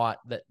the night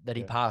that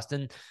he passed.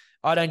 And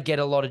I don't get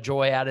a lot of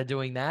joy out of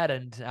doing that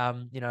and,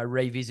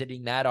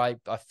 revisiting that. I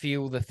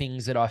feel the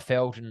things that I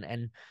felt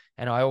and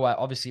I always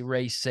obviously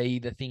re-see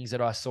the things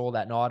that I saw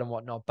that night and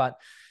whatnot. But,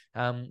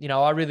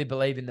 I really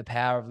believe in the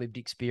power of lived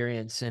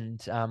experience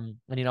and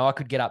I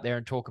could get up there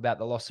and talk about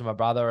the loss of my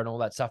brother and all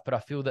that stuff, but I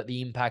feel that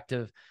the impact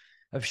of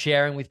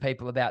sharing with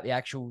people about the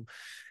actual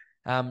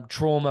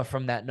trauma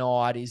from that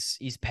night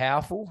is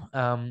powerful.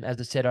 As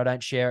I said, I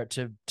don't share it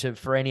to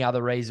for any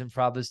other reason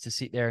for others to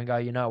sit there and go,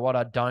 you know what,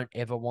 I don't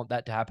ever want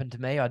that to happen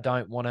to me. I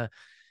don't want to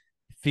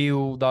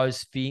feel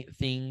those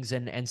things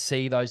and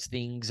see those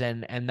things.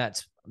 And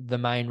that's the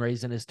main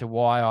reason as to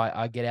why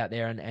I get out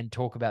there and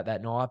talk about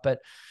that night. But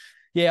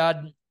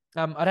yeah,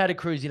 I'd had a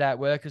cruisy day at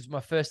work. It was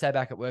my first day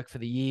back at work for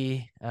the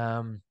year.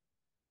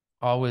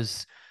 I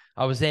was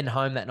then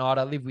home that night.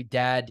 I lived with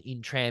Dad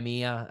in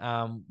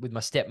Tranmere with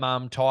my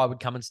stepmom. Ty would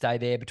come and stay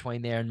there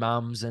between there and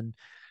Mum's. And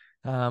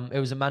it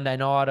was a Monday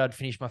night. I'd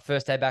finished my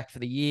first day back for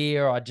the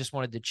year. I just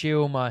wanted to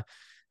chill. My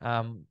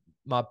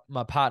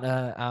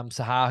partner,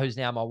 Sahar, who's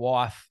now my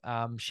wife,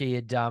 she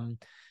had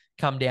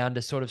come down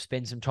to sort of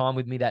spend some time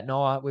with me that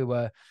night. We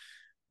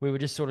were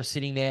just sort of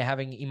sitting there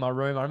in my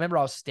room. I remember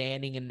I was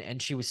standing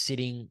and she was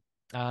sitting.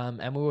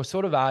 And we were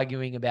sort of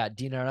arguing about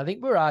dinner. And I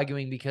think we were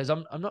arguing because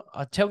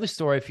I tell this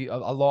story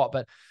a lot,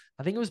 but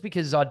I think it was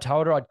because I'd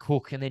told her I'd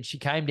cook and then she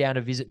came down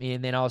to visit me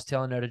and then I was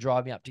telling her to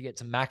drive me up to get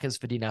some Maccas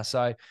for dinner.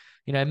 So,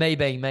 me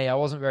being me, I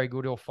wasn't very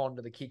good or fond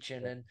of the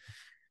kitchen.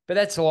 But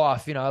that's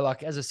life,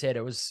 like, as I said,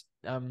 it was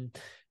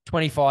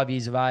 25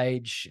 years of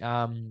age,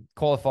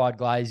 qualified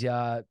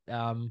glazier.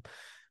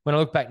 When I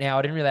look back now,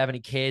 I didn't really have any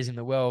cares in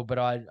the world, but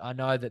I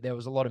know that there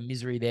was a lot of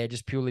misery there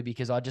just purely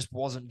because I just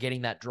wasn't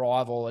getting that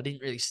drive or I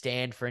didn't really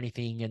stand for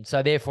anything. And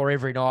so therefore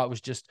every night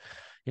was just,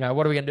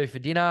 what are we going to do for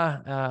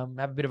dinner?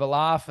 Have a bit of a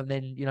laugh and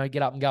then,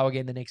 get up and go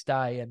again the next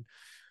day. And,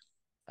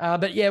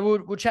 but yeah,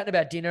 we're chatting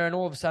about dinner and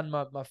all of a sudden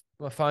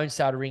my phone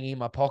started ringing in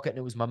my pocket and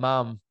it was my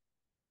mum.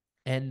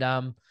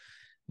 And,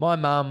 my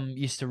mum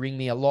used to ring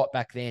me a lot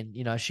back then.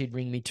 She'd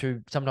ring me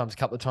sometimes a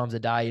couple of times a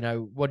day.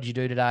 What did you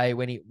do today?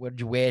 What did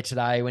you wear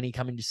today? When are you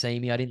coming to see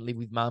me? I didn't live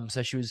with mum.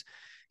 So she was,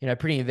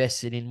 pretty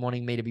invested in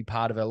wanting me to be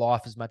part of her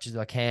life as much as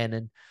I can.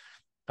 And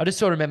I just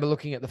sort of remember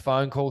looking at the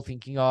phone call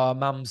thinking, oh,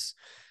 mum's,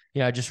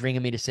 just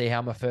ringing me to see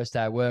how my first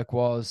day at work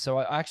was. So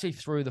I actually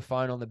threw the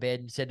phone on the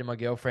bed and said to my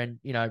girlfriend,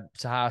 Sahar,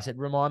 I said,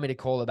 remind me to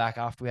call her back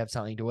after we have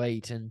something to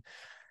eat. And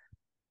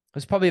it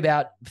was probably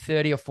about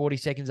 30 or 40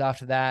 seconds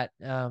after that.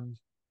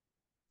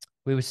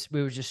 We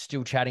were just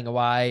still chatting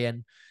away,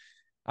 and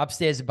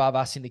upstairs above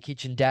us in the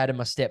kitchen, Dad and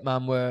my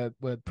stepmom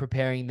were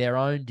preparing their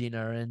own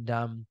dinner, and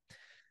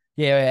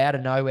out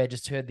of nowhere,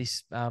 just heard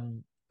this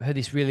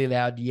really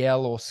loud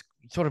yell or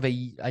sort of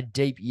a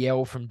deep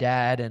yell from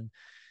Dad, and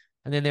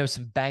And then there was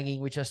some banging,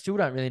 which I still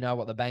don't really know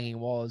what the banging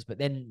was. But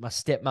then my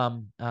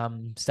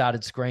stepmom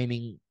started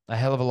screaming a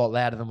hell of a lot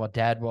louder than what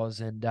dad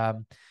was. And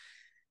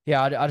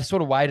yeah, I just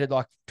sort of waited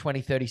like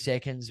 20, 30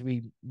 seconds.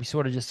 We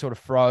sort of just sort of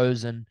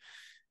froze and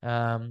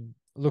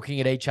looking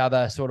at each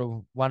other, sort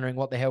of wondering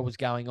what the hell was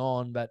going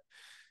on. But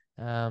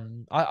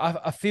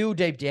I feel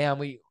deep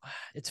down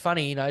it's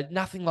funny, you know,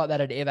 nothing like that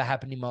had ever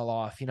happened in my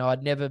life. You know,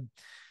 I'd never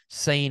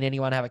seen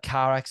anyone have a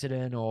car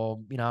accident, or,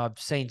 you know, I've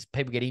seen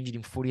people get injured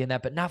in footy and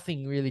that, but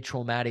nothing really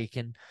traumatic.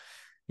 And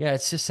yeah,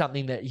 it's just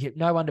something that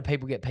no wonder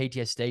people get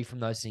PTSD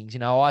from those things. You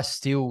know, I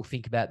still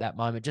think about that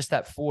moment, just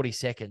that 40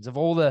 seconds of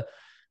all the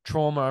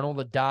trauma and all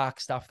the dark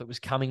stuff that was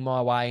coming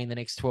my way in the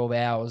next 12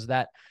 hours.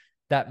 That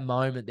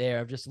moment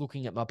there of just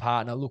looking at my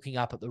partner, looking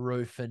up at the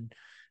roof, and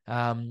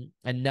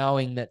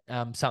knowing that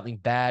something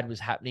bad was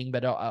happening,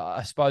 but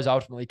I suppose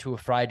ultimately too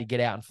afraid to get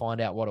out and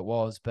find out what it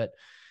was. But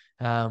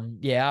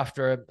yeah,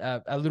 after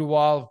a little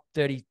while,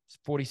 30,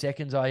 40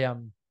 seconds, I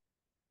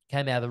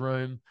came out of the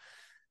room,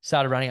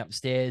 started running up the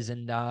stairs,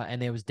 and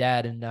there was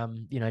dad.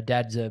 And you know,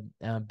 dad's a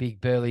big,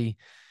 burly,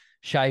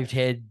 shaved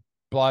head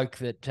bloke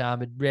that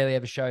had rarely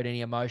ever showed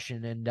any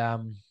emotion. And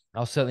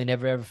I'll certainly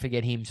never ever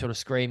forget him sort of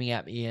screaming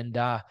at me and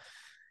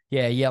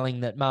yeah,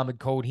 yelling that mum had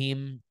called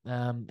him.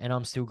 And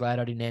I'm still glad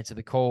I didn't answer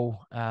the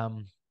call,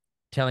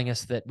 telling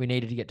us that we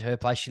needed to get to her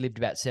place. She lived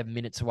about 7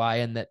 minutes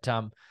away, and that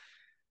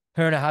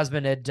her and her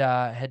husband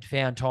had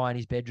found Ty in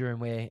his bedroom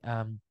where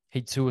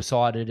he'd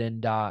suicided,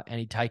 and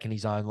he'd taken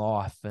his own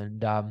life.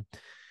 And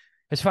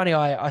it's funny,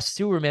 I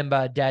still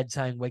remember dad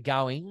saying, "We're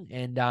going,"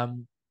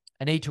 and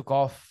he took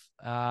off.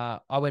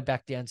 I went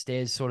back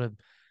downstairs, sort of,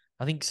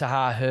 I think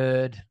Sahar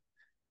heard,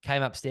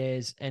 came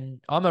upstairs,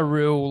 and I'm a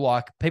real,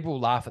 like,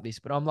 people laugh at this,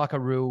 but I'm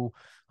real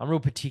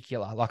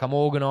particular. Like, I'm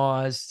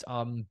organized,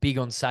 I'm big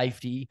on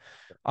safety.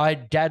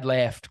 Dad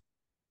left,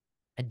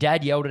 and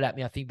dad yelled it at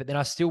me, I think, but then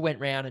I still went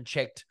round and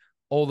checked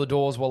all the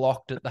doors were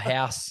locked at the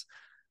house.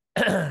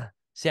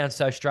 Sounds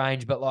so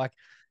strange, but like,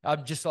 I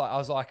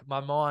was like, my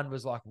mind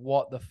was like,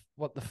 what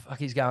the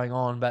fuck is going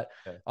on? But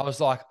Yeah. I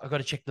was like, I got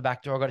to check the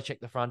back door, I got to check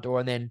the front door.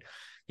 And then,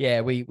 yeah,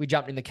 we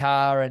jumped in the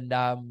car, and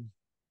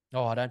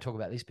oh, I don't talk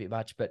about this bit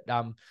much, but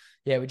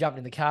yeah, we jumped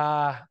in the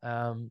car.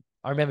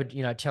 I remember,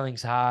 you know, telling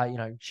Sahar, you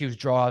know, she was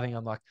driving.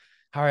 I'm like,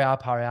 hurry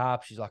up, hurry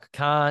up. She's like, I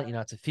can't, you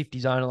know, it's a 50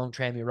 zone along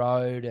Tranmere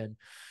Road. And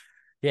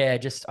yeah,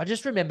 I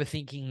just remember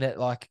thinking that,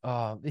 like,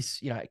 oh,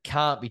 this, you know, it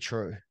can't be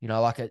true. You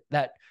know, like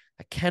that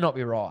it cannot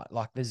be right.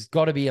 Like, there's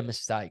got to be a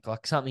mistake.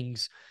 Like,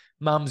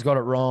 mum's got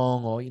it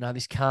wrong, or, you know,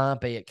 this can't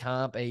be, it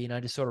can't be, you know,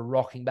 just sort of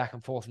rocking back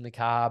and forth in the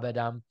car. But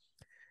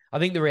I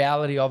think the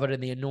reality of it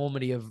and the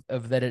enormity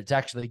of that it's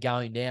actually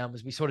going down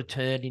was we sort of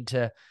turned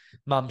into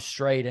mum's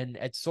street, and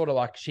it's sort of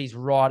like she's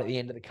right at the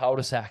end of the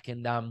cul-de-sac,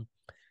 and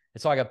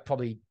it's like a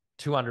probably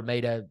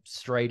 200-meter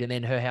street, and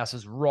then her house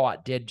is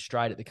right dead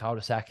straight at the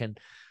cul-de-sac. And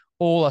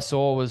all I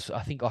saw was,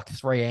 I think, like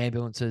 3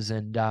 ambulances,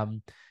 and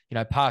you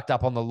know, parked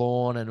up on the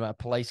lawn, and a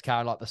police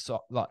car, like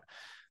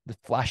the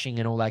flashing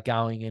and all that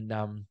going.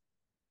 And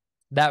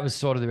that was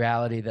sort of the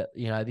reality that,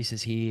 you know, this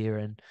is here.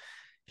 And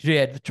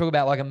yeah, talk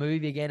about like a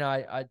movie again.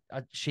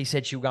 She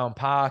said she'll go and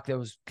park. There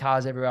was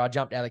cars everywhere. I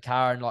jumped out of the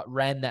car and like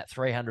ran that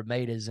 300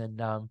 meters.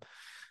 And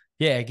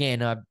yeah,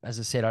 again, as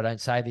I said, I don't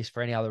say this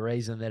for any other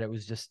reason, that it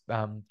was just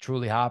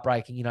truly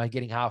heartbreaking. You know,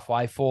 getting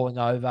halfway, falling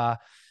over,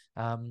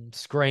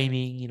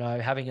 screaming. You know,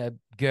 having a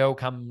girl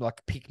come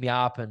like pick me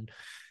up, and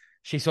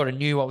she sort of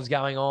knew what was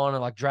going on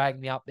and like dragged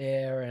me up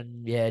there.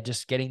 And yeah,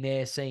 just getting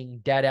there, seeing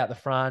dad out the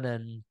front,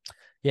 and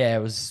yeah,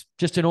 it was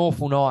just an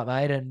awful night,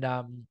 mate. And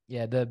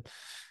yeah,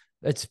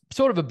 it's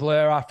sort of a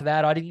blur after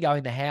that. I didn't go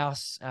in the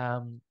house.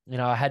 You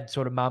know, I had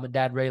sort of mum and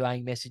dad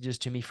relaying messages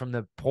to me from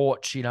the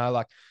porch, you know,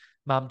 like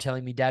mum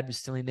telling me dad was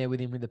still in there with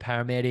him with the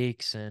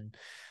paramedics, and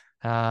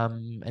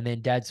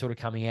then dad sort of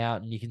coming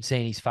out, and you can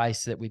see in his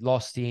face that we'd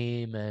lost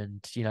him.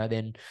 And, you know,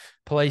 then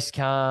police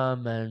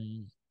come,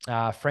 and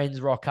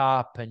friends rock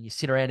up, and you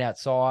sit around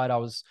outside.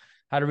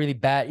 Had a really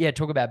bad, yeah,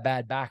 talk about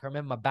bad back. I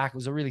remember my back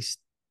was a really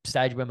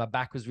stage where my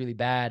back was really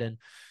bad, and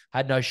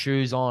had no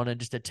shoes on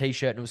and just a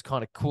t-shirt, and it was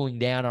kind of cooling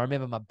down. I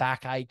remember my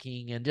back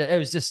aching, and it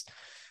was just,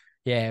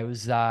 yeah, it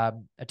was a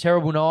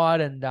terrible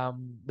night. And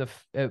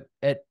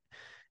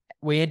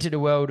we entered a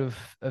world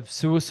of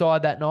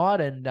suicide that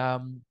night, and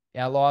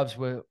our lives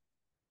were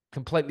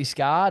completely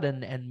scarred,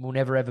 and will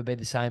never ever be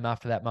the same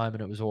after that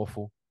moment. It was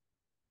awful.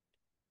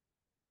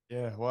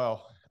 Yeah,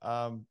 well,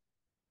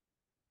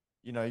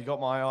 you know, you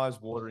got my eyes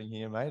watering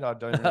here, mate. I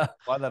don't really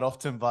buy that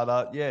often,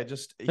 but yeah,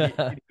 just you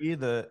can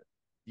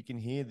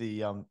hear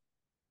the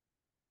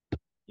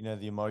you know,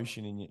 the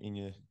emotion in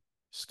your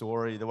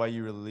story, the way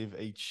you relive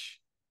each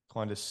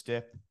kind of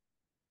step,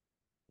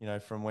 you know,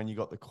 from when you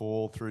got the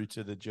call through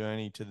to the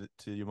journey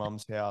to your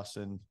mum's house,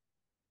 and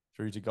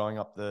through to going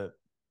up the,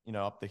 you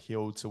know, up the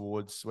hill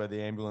towards where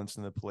the ambulance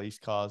and the police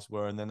cars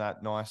were, and then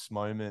that nice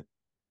moment.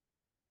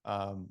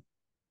 You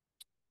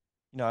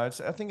know, I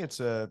think it's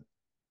a,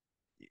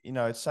 you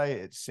know, I'd say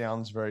it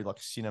sounds very like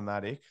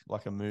cinematic,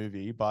 like a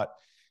movie, but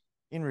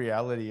in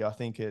reality, I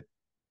think it,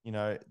 you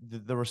know,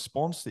 the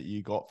response that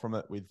you got from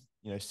it with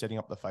setting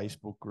up the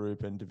Facebook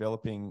group and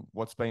developing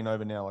what's been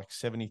over now like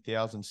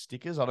 70,000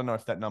 stickers. I don't know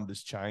if that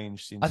number's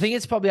changed since. I think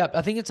it's probably up.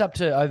 I think it's up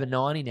to over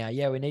 90 now.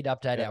 Yeah, we need to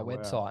update Yeah, our wow.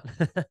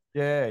 website.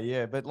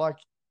 Yeah. But like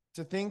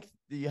to think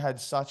that you had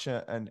such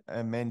an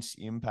immense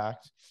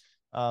impact.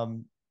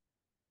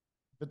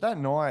 But that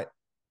night,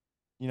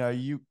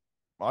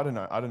 I don't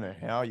know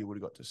how you would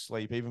have got to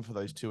sleep, even for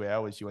those 2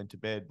 hours you went to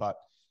bed. But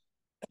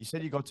you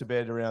said you got to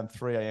bed around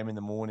 3 a.m. in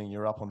the morning.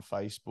 You're up on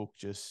Facebook,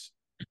 just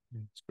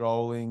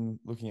scrolling,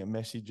 looking at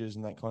messages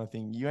and that kind of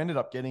thing. You ended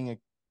up getting a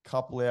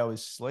couple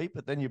hours sleep,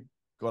 but then you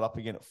got up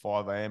again at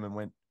 5 a.m. and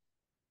went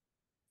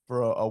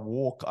for a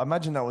walk. I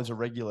imagine that was a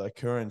regular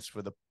occurrence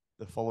for the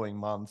following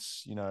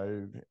months,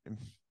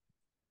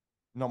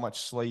 not much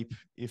sleep,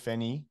 if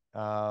any,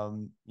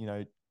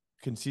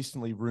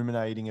 consistently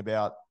ruminating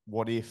about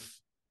what if,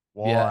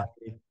 why,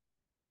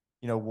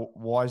 Yeah.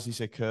 why has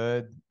this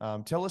occurred?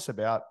 Tell us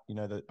about,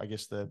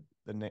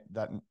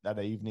 that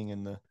evening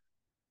and the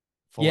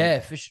following. Yeah,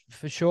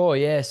 for sure.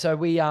 Yeah. So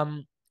we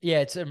yeah,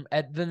 it's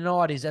at the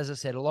night is, as I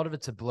said, a lot of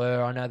it's a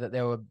blur. I know that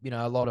there were,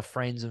 a lot of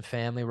friends and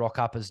family rock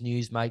up as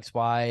news makes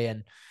way,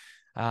 and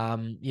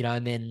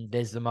and then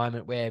there's the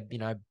moment where,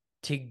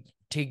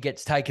 Tig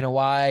gets taken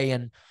away,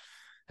 and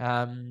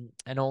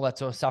all that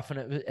sort of stuff.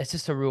 And it's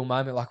just a real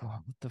moment, like,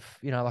 what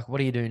like, what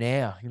do you do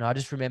now? I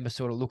just remember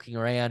sort of looking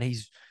around.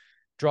 He's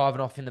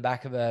driving off in the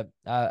back of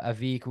a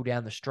vehicle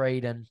down the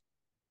street, and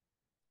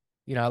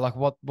like,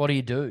 what do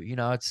you do?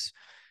 It's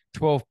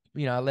 12,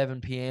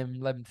 11 p.m.,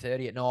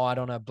 11:30 at night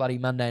on a bloody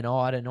Monday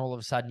night, and all of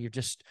a sudden you've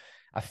just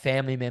a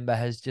family member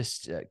has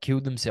just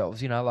killed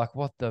themselves. Like,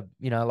 what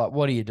like,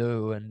 what do you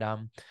do? And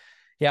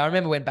yeah, I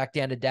remember went back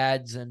down to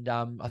Dad's, and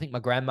I think my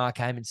grandma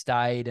came and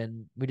stayed,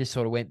 and we just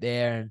sort of went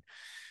there, and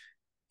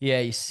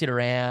yeah, you sit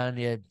around,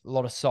 a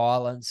lot of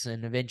silence,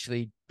 and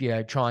eventually,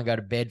 try and go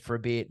to bed for a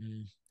bit,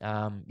 and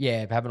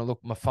yeah, having a look.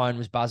 My phone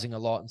was buzzing a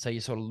lot, and so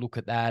you sort of look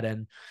at that,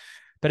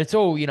 but it's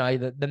all,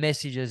 the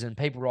messages and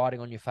people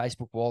writing on your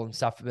Facebook wall and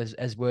stuff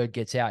as word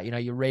gets out.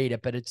 You read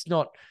it, but it's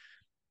not,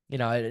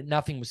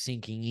 nothing was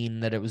sinking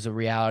in that it was a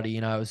reality.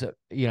 It was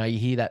you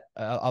hear that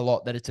a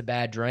lot, that it's a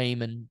bad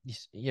dream, and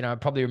I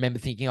probably remember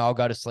thinking, oh, I'll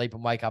go to sleep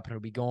and wake up and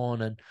it'll be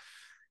gone. And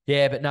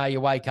yeah, but no, you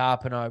wake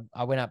up, and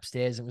I went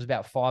upstairs, and it was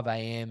about 5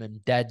 a.m.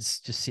 and Dad's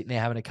just sitting there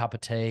having a cup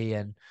of tea,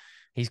 and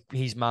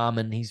his mum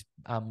and his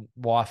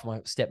wife, my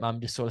stepmom,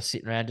 just sort of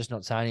sitting around, just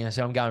not saying anything. I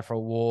said, I'm going for a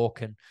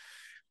walk. And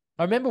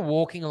I remember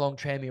walking along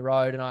Tranmere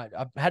Road, and I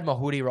had my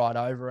hoodie right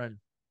over, and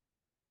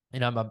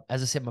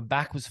as I said, my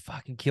back was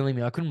fucking killing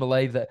me. I couldn't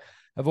believe that,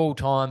 of all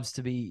times,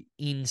 to be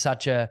in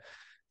such a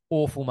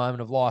awful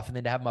moment of life, and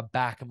then to have my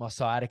back and my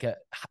sciatica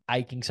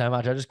aching so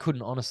much. I just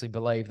couldn't honestly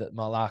believe that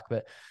my luck.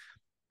 But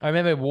I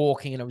remember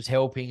walking, and it was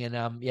helping,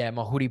 and yeah,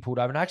 my hoodie pulled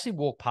over, and I actually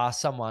walked past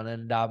someone,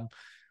 and I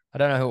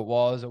don't know who it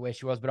was or where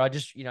she was, but I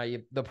just,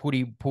 the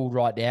hoodie pulled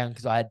right down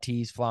because I had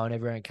tears flowing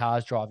everywhere, and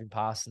cars driving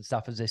past and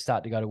stuff as they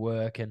start to go to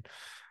work. And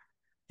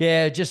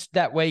yeah, just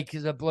that week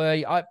is a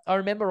blur. I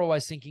remember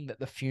always thinking that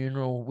the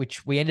funeral,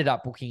 which we ended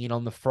up booking in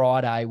on the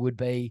Friday, would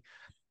be,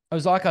 it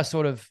was like I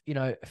sort of,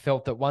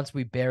 felt that once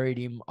we buried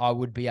him, I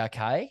would be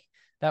okay.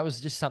 That was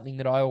just something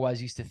that I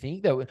always used to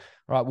think, that,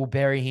 right, we'll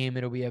bury him,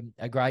 it'll be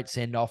a great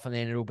send off, and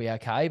then it'll be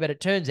okay. But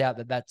it turns out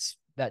that that's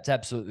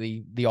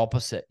absolutely the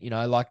opposite.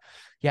 Like,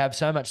 you have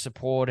so much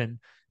support and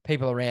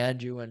people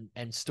around you,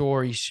 and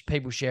stories,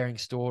 people sharing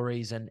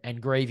stories,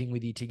 and grieving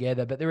with you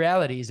together. But the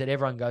reality is that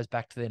everyone goes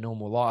back to their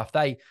normal life.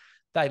 They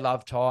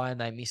love Ty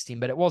and they missed him,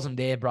 but it wasn't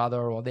their brother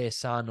or their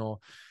son or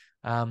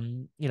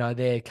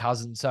their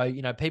cousin. So,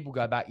 people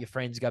go back, your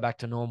friends go back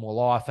to normal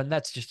life, and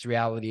that's just the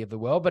reality of the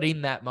world. But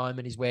in that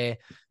moment is where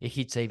it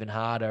hits even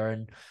harder.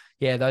 And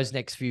yeah, those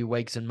next few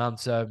weeks and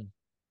months are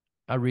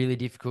really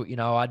difficult.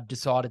 I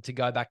decided to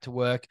go back to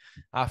work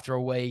after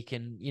a week,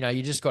 and,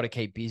 you just got to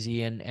keep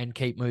busy and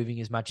keep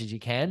moving as much as you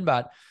can.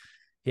 But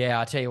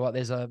yeah, I tell you what,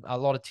 there's a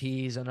lot of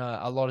tears and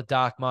a lot of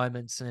dark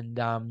moments, and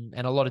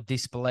a lot of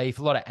disbelief,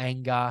 a lot of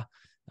anger,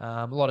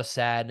 a lot of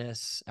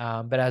sadness.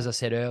 But as I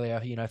said earlier,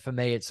 for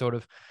me,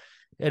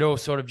 it all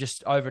sort of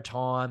just over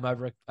time,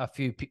 over a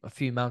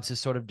few months, has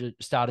sort of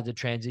started to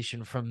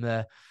transition from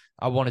the,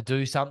 I want to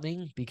do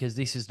something because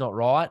this is not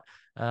right.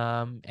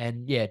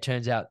 And yeah, it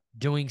turns out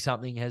doing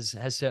something has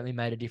certainly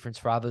made a difference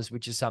for others,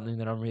 which is something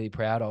that I'm really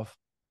proud of.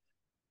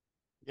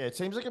 Yeah, it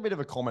seems like a bit of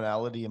a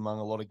commonality among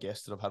a lot of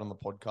guests that I've had on the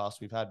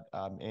podcast. We've had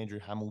Andrew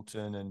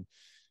Hamilton and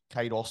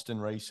Kate Austin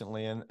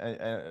recently, and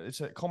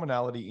it's a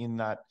commonality in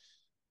that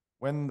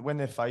when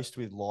they're faced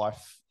with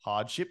life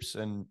hardships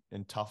and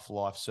tough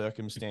life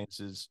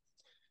circumstances,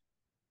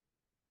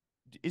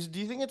 do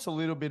you think it's a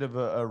little bit of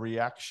a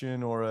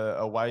reaction or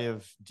a way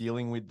of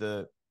dealing with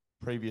the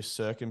previous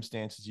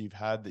circumstances you've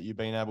had, that you've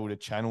been able to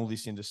channel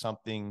this into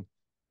something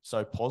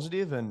so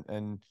positive?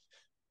 And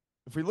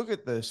if we look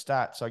at the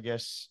stats, I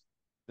guess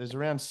there's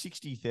around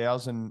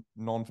 60,000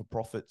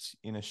 non-for-profits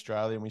in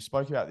Australia. And we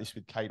spoke about this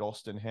with Kate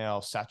Austin, how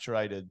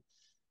saturated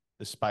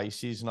the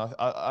space is. And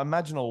I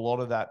imagine a lot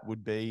of that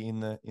would be in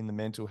the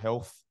mental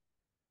health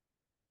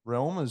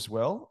realm as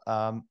well.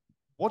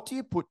 What do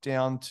you put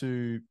down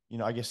to,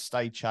 I guess,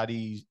 Stay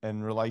Chatty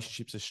and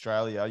Relationships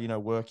Australia,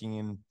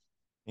 working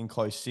in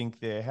close sync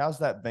there? How's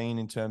that been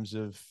in terms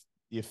of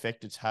the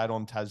effect it's had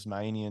on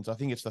Tasmanians? I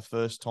think it's the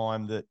first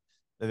time that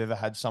they've ever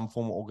had some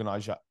form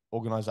of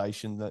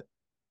organization that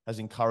has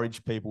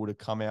encouraged people to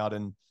come out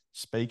and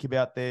speak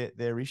about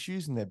their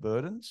issues and their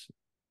burdens.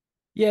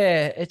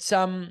 Yeah, it's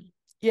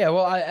yeah,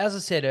 well, as I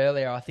said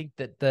earlier, I think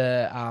that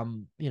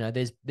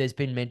there's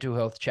been mental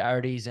health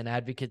charities and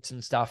advocates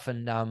and stuff,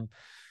 and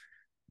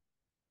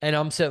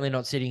I'm certainly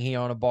not sitting here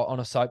on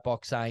a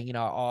soapbox saying,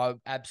 I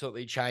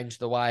absolutely changed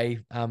the way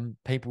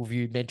people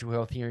viewed mental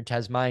health here in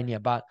Tasmania.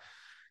 But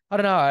I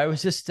don't know. It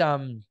was just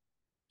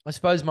I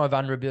suppose my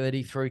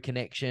vulnerability through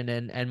connection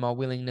and my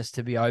willingness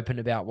to be open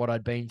about what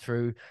I'd been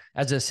through.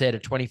 As I said, a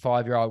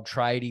 25-year-old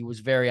tradie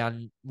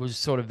was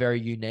sort of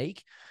very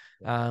unique.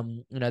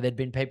 There'd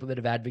been people that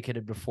have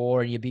advocated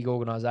before in your big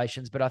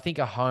organizations, but I think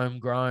a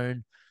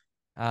homegrown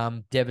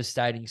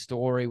devastating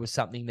story was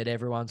something that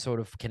everyone sort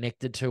of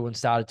connected to and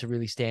started to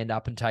really stand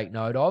up and take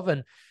note of.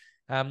 And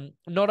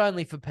not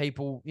only for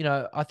people,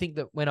 I think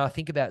that when I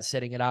think about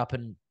setting it up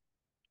and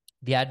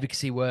the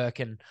advocacy work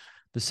and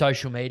the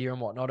social media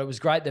and whatnot, it was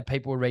great that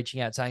people were reaching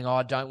out saying, oh,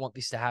 I don't want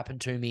this to happen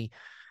to me.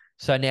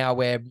 So now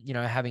we're,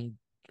 having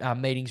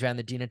meetings around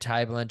the dinner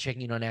table and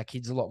checking in on our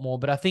kids a lot more.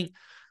 But I think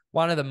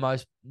one of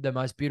the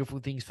most beautiful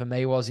things for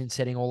me was in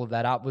setting all of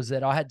that up was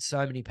that I had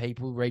so many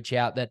people reach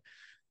out that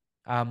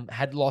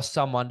had lost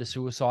someone to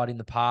suicide in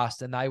the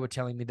past, and they were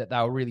telling me that they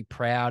were really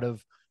proud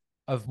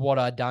of what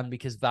I'd done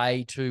because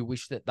they too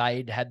wish that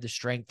they'd had the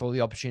strength or the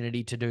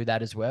opportunity to do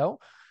that as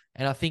well.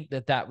 And I think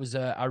that was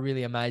a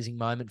really amazing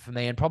moment for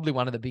me, and probably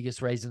one of the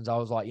biggest reasons I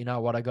was like, you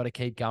know what, I got to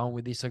keep going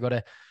with this. I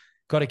got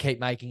to keep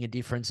making a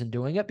difference and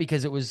doing it,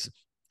 because it was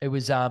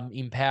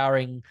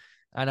empowering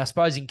and I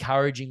suppose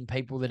encouraging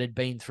people that had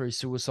been through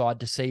suicide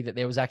to see that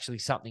there was actually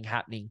something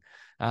happening,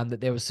 that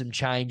there was some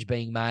change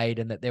being made,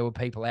 and that there were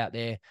people out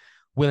there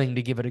willing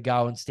to give it a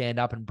go and stand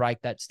up and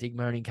break that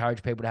stigma and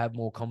encourage people to have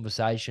more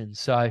conversations.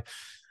 So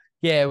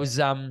yeah, it was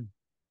and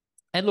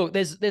look,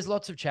 there's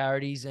lots of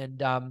charities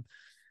and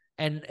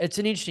it's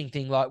an interesting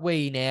thing. Like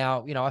we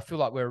now, I feel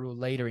like we're a real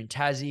leader in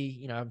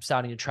Tassie. I'm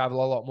starting to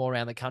travel a lot more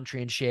around the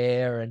country and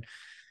share and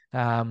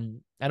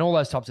all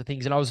those types of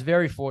things. And I was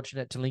very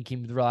fortunate to link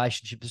in with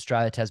Relationships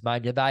Australia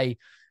Tasmania.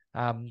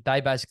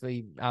 They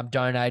basically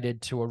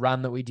donated to a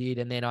run that we did,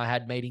 and then I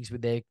had meetings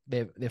with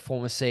their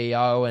former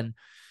CEO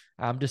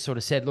and just sort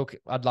of said, look,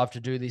 I'd love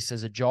to do this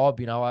as a job.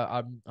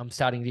 I'm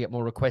starting to get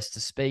more requests to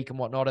speak and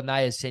whatnot. And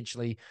they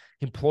essentially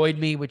employed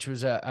me, which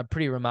was a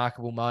pretty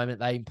remarkable moment.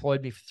 They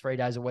employed me for 3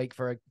 days a week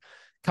for a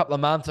couple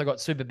of months. I got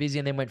super busy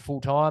and then went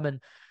full time. And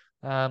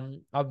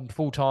I'm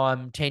full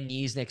time 10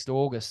 years next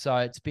August. So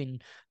it's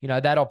been,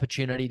 that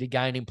opportunity to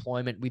gain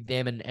employment with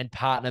them and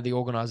partner the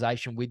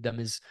organization with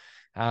them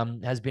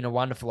has been a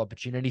wonderful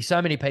opportunity.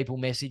 So many people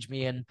message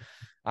me and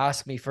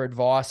ask me for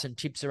advice and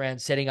tips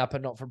around setting up a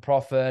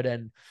not-for-profit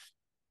and,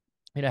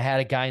 how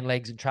to gain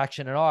legs and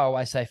traction. And I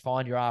always say,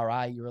 find your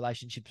RA, your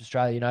Relationships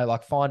Australia,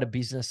 like find a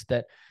business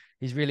that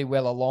is really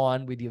well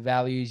aligned with your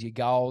values, your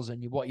goals,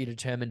 and what you're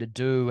determined to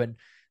do, and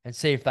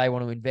see if they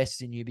want to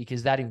invest in you,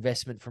 because that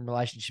investment from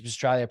Relationships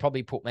Australia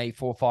probably put me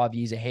 4 or 5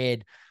 years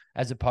ahead,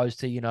 as opposed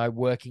to,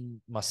 working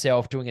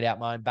myself, doing it out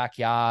my own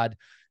backyard.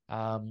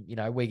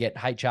 We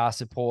get HR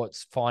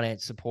supports,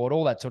 finance support,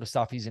 all that sort of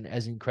stuff is an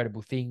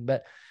incredible thing.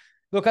 But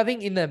look, I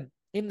think in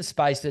the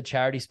space, the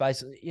charity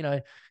space,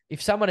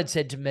 if someone had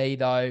said to me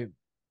though,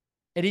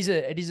 it is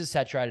a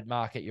saturated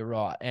market, you're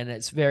right. And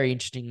it's very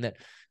interesting that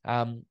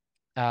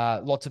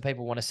lots of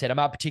people want to set them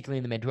up, particularly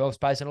in the mental health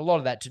space. And a lot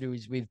of that to do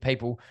is with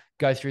people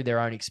go through their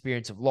own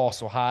experience of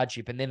loss or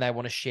hardship, and then they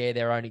want to share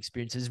their own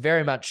experiences,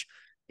 very much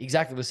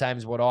exactly the same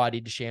as what I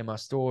did to share my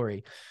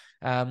story.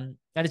 And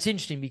it's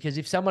interesting because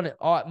if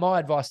my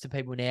advice to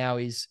people now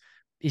is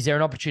there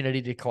an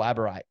opportunity to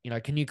collaborate?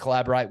 Can you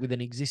collaborate with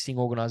an existing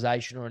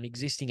organization or an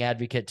existing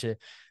advocate to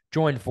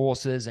join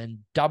forces and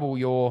double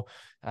your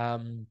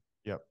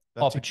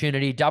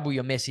opportunity, double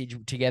your message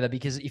together?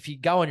 Because if you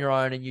go on your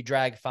own and you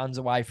drag funds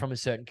away from a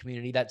certain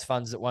community, that's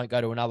funds that won't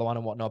go to another one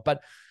and whatnot.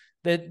 But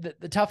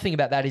the tough thing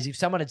about that is if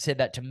someone had said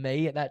that to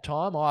me at that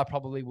time, I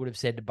probably would have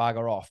said to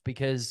bugger off,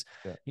 because,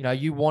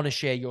 you want to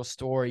share your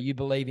story, you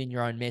believe in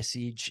your own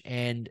message,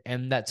 and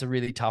that's a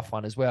really tough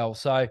one as well.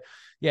 So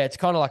yeah, it's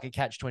kind of like a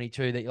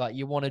catch-22 that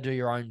you want to do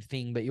your own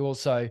thing, but you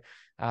also,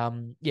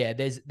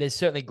 there's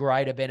certainly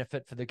greater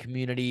benefit for the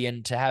community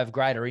and to have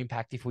greater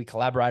impact if we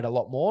collaborate a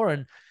lot more.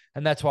 And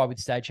that's why with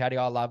Stay Chatty,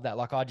 I love that.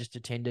 Like I just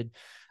attended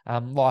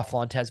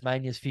Lifeline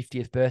Tasmania's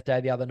 50th birthday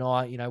the other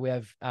night. We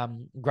have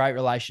great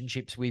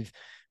relationships with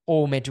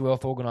all mental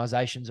health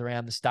organisations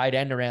around the state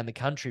and around the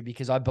country,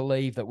 because I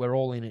believe that we're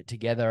all in it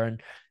together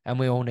and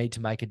we all need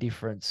to make a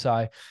difference.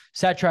 So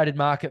saturated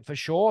market for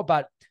sure,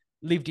 but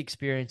lived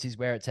experience is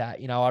where it's at.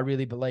 I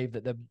really believe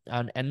that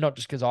and not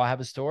just because I have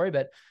a story,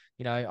 but,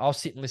 I'll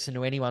sit and listen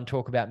to anyone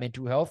talk about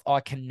mental health. I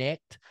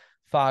connect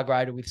far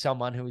greater with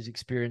someone who has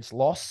experienced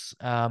loss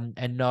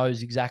and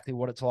knows exactly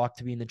what it's like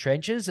to be in the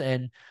trenches.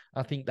 And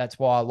I think that's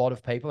why a lot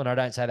of people, and I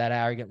don't say that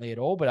arrogantly at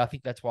all, but I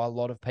think that's why a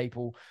lot of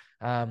people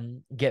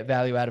get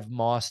value out of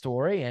my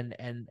story and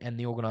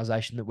the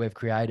organization that we've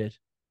created.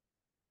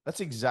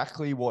 That's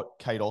exactly what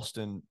Kate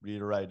Austin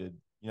reiterated.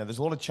 There's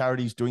a lot of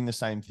charities doing the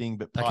same thing,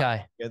 but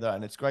partnering together.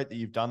 And it's great that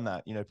you've done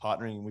that,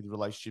 partnering with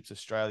Relationships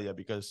Australia,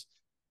 because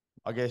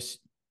I guess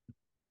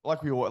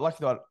like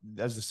that,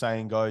 as the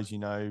saying goes,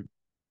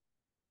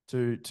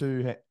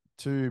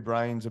 two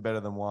brains are better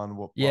than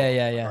one.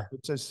 Yeah.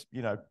 It's just,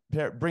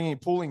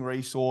 pooling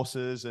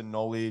resources and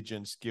knowledge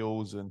and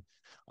skills. And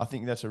I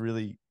think that's a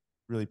really,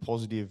 really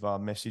positive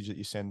message that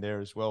you send there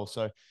as well.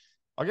 So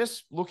I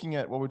guess looking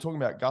at, we're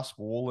talking about Gus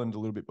Worland a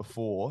little bit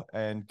before,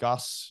 and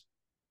Gus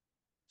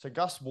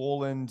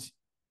Worland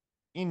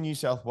in New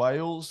South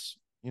Wales,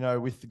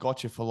 with the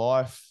Gotcha for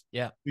Life,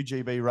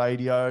 2GB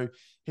radio.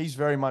 He's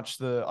very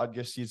much I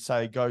guess you'd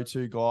say,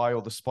 go-to guy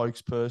or the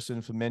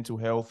spokesperson for mental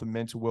health and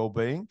mental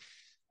well-being.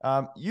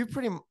 I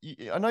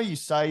know you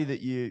say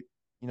that you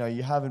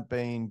haven't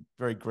been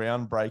very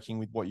groundbreaking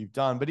with what you've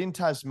done, but in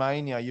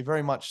Tasmania, you're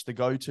very much the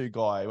go-to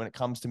guy when it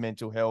comes to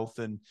mental health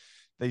and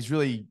these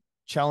really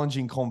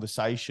challenging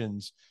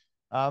conversations.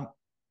 I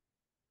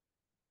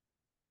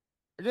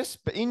guess,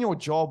 but in your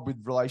job with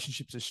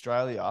Relationships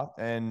Australia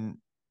and,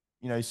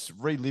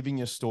 reliving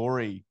your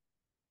story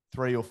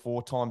 3 or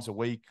 4 times a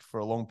week for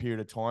a long period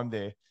of time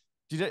there,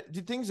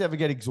 did things ever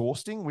get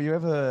exhausting? Were you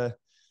ever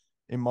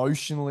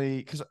emotionally,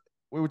 because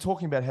we were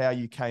talking about how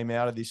you came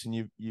out of this and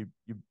you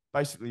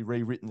basically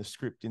rewritten the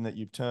script in that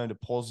you've turned a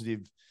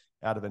positive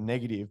out of a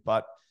negative,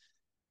 but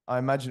I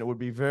imagine it would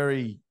be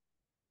very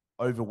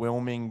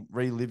overwhelming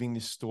reliving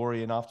this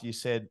story. And after you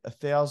said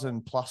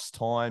 1,000+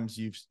 times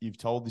you've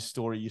told this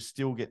story, you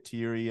still get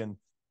teary and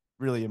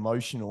really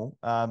emotional.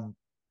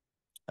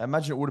 I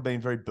imagine it would have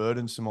been very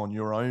burdensome on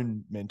your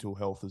own mental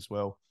health as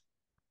well.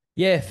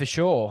 Yeah, for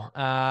sure.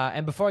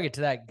 And before I get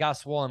to that,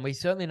 Gus Wallen, we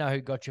certainly know who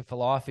Gotcha for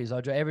Life is.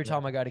 Every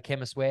time I go to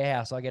Chemist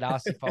Warehouse, I get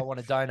asked if I want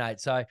to donate.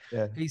 So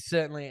he's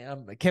certainly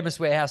Chemist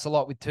Warehouse a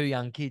lot with 2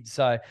 young kids.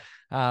 So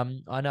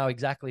I know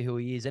exactly who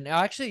he is. And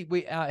actually,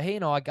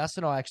 Gus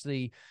and I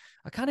actually,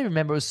 I can't even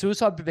remember, it was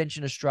Suicide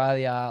Prevention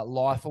Australia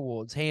Life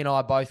Awards. He and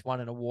I both won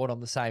an award on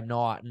the same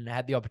night and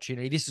had the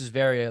opportunity. This was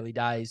very early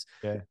days.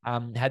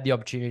 Had the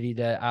opportunity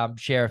to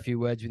share a few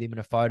words with him in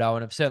a photo,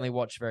 and I've certainly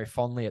watched very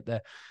fondly at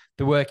the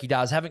work he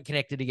does. Haven't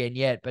connected again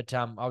yet, but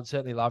I would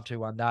certainly love to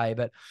one day.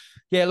 But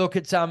yeah, look,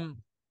 it's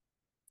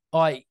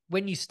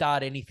when you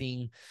start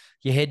anything,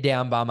 your head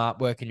down, bum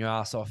up, working your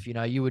ass off.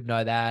 You would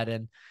know that,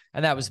 and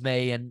that was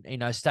me. And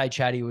Stay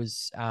Chatty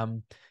was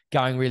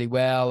going really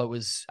well. It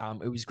was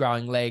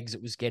growing legs.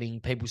 It was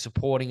getting people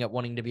supporting it,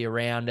 wanting to be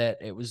around it.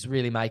 It was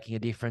really making a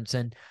difference.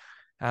 And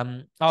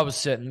I was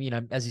certainly,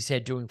 as you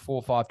said, doing 4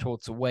 or 5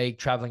 talks a week,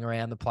 traveling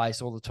around the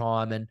place all the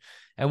time,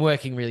 and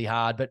working really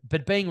hard.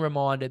 But being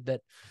reminded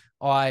that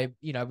I,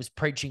 was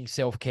preaching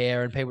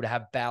self-care and people to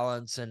have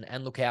balance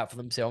and look out for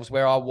themselves,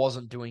 where I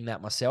wasn't doing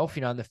that myself,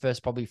 in the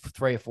first probably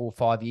 3 or 4 or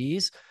 5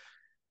 years.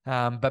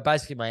 But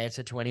basically my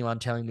answer to anyone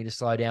telling me to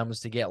slow down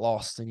was to get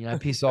lost and,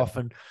 piss off.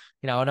 And,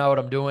 I know what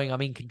I'm doing.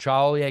 I'm in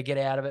control. Yeah. Get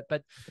out of it.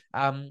 But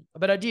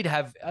I did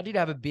have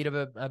a bit of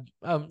a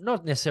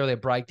not necessarily a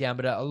breakdown,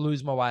 but I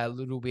lose my way a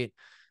little bit.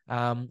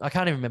 I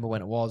can't even remember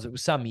when it was. It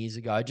was some years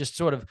ago. Just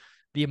sort of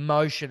the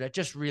emotion, it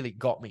just really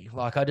got me.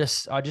 Like I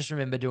just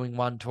remember doing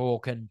one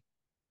talk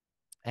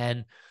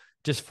and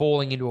just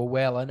falling into a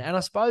well. And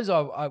I suppose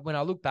I when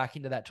I look back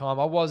into that time,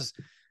 I was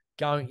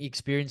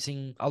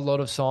experiencing a lot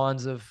of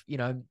signs of,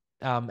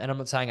 and I'm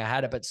not saying I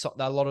had it, but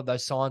a lot of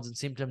those signs and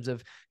symptoms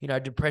of,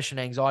 depression,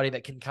 anxiety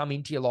that can come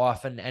into your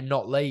life and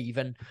not leave.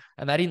 And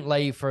they didn't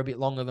leave for a bit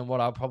longer than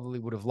what I probably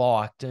would have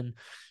liked. And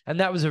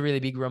that was a really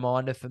big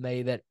reminder for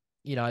me that,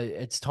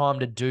 it's time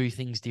to do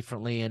things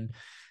differently and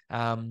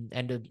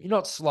to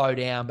not slow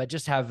down, but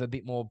just have a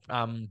bit more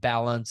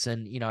balance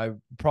and,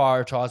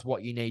 prioritize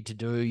what you need to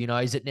do.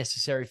 Is it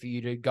necessary for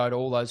you to go to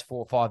all those 4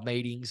 or 5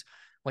 meetings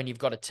when you've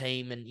got a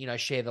team and,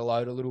 share the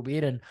load a little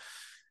bit? And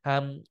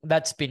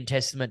that's been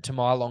testament to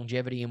my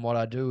longevity in what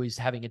I do, is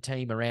having a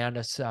team around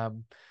us,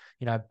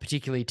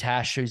 particularly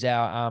Tash, who's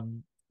our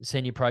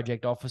senior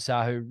project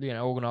officer, who,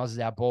 organizes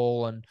our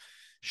ball, and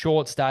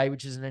Short Stay,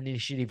 which is an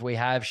initiative we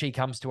have. She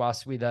comes to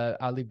us with a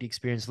lived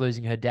experience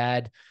losing her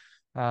dad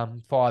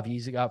 4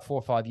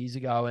 or 5 years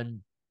ago.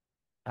 And,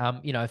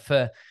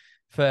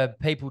 for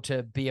people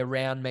to be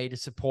around me, to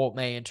support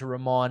me and to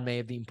remind me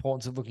of the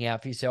importance of looking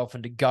out for yourself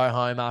and to go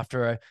home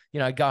after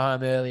go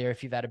home earlier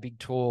if you've had a big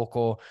talk,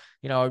 or,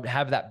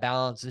 have that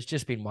balance. It's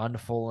just been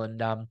wonderful.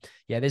 And,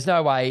 there's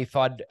no way if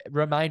I'd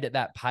remained at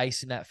that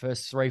pace in that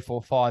first 3,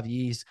 4, 5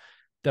 years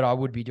that I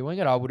would be doing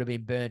it. I would have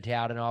been burnt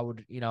out, and I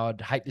would,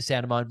 I'd hate the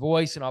sound of my own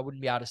voice, and I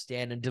wouldn't be able to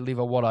stand and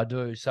deliver what I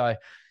do. So,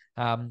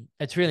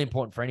 it's really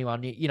important for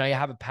anyone. You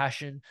have a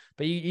passion,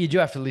 but you do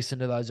have to listen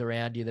to those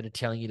around you that are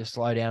telling you to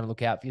slow down and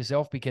look out for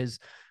yourself, because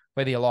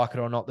whether you like it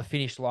or not, the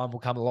finish line will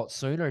come a lot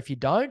sooner if you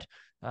don't.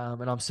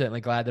 And I'm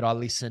certainly glad that I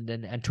listened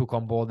and took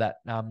on board that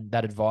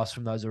advice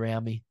from those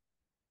around me.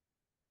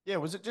 Yeah,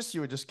 was it just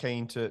you were just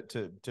keen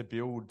to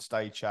build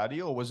Stay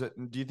Chatty, or was it?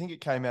 Do you think it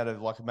came out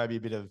of like maybe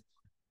a bit of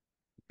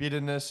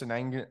bitterness and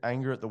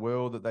anger at the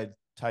world that they'd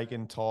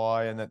taken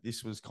Ty, and that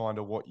this was kind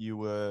of what you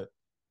were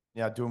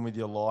doing with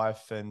your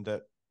life, and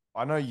that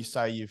I know you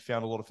say you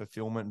found a lot of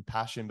fulfillment and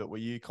passion, but were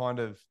you kind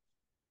of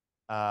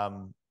a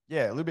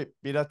little bit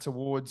bitter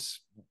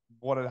towards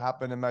what had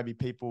happened, and maybe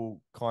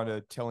people kind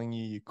of telling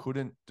you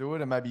couldn't do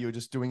it, and maybe you were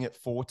just doing it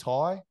for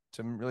Ty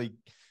to really,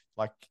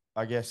 like,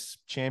 I guess,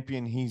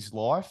 champion his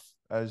life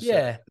as,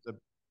 Yeah.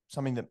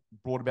 something that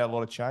brought about a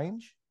lot of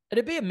change?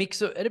 It'd be a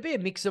mix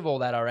of all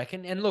that, I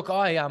reckon. And look,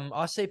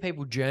 I see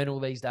people journal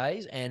these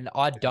days, and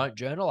I don't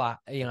journal.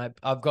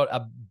 I've got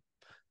a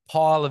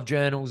pile of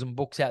journals and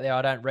books out there.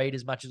 I don't read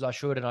as much as I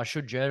should, and I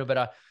should journal, but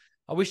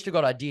I wish to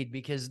God I did,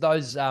 because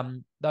those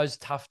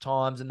tough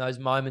times and those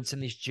moments in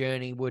this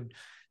journey would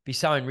be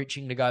so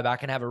enriching to go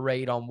back and have a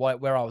read on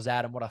where I was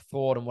at and what I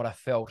thought and what I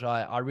felt.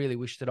 I really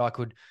wish that I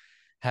could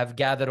have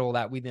gathered all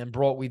that with me and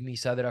brought with me,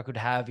 so that I could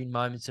have, in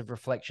moments of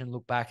reflection,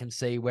 look back and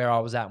see where I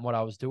was at and what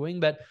I was doing.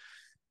 But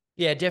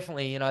yeah,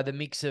 definitely, the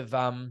mix of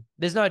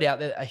there's no doubt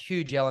that a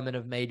huge element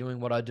of me doing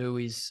what I do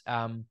is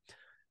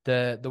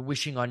the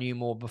wishing I knew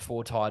more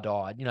before Ty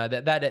died.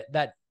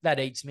 That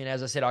eats me. And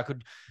as I said, I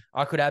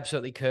could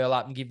absolutely curl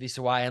up and give this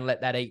away and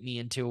let that eat me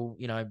until,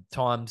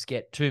 times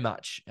get too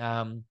much,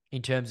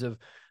 in terms of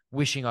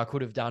wishing I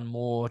could have done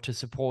more to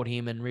support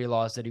him and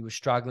realize that he was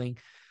struggling.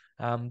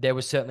 There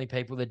were certainly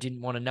people that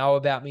didn't want to know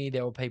about me.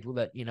 There were people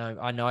that,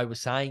 I know were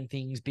saying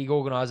things, big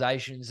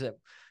organizations that,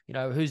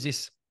 who's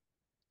this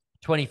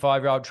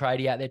 25-year-old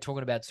tradie out there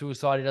talking about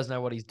suicide? He doesn't know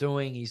what he's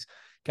doing. He's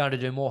going to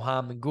do more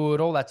harm than good,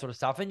 all that sort of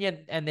stuff. And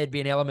yet, and there'd be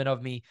an element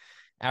of me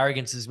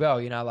arrogance as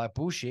well, like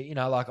bullshit,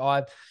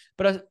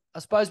 but I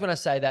suppose when I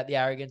say that, the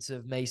arrogance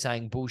of me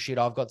saying bullshit,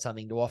 I've got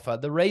something to offer.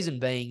 The reason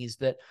being is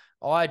that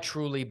I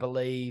truly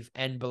believe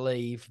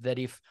that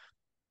if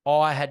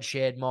I had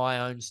shared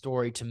my own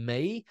story to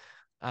me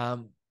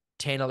 10,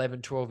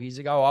 11, 12 years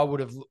ago, I would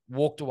have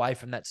walked away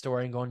from that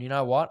story and gone, you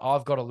know what?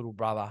 I've got a little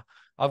brother.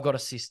 I've got a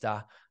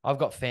sister. I've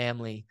got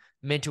family.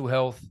 Mental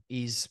health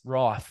is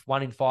rife.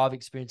 1 in 5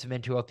 experience a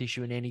mental health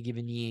issue in any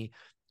given year.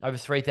 Over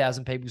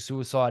 3,000 people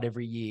suicide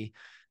every year.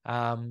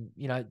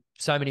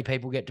 So many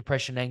people get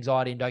depression and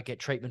anxiety and don't get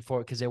treatment for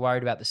it because they're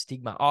worried about the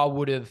stigma. I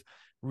would have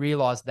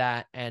realized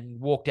that and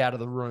walked out of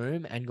the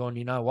room and gone,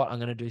 you know what? I'm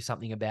going to do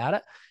something about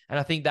it. And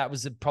I think that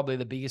was probably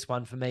the biggest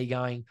one for me,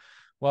 going,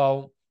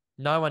 well,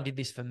 no one did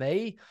this for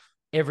me.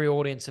 Every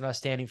audience that I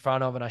stand in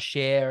front of and I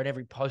share, and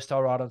every post I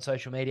write on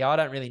social media, I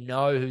don't really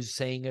know who's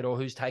seeing it or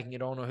who's taking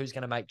it on or who's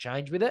going to make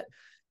change with it.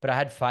 But I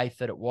had faith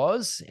that it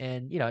was.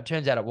 And, it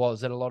turns out it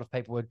was, that a lot of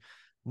people were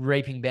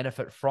reaping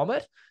benefit from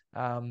it.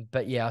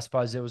 But yeah, I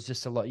suppose there was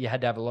just a lot. You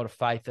had to have a lot of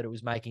faith that it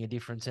was making a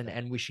difference,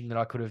 and wishing that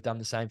I could have done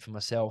the same for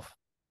myself.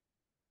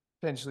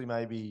 Potentially,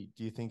 maybe,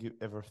 do you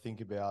ever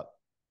think about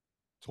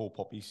tall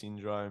poppy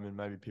syndrome, and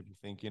maybe people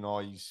thinking, oh,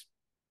 he's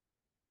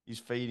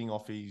feeding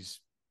off his,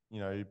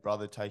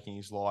 brother taking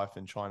his life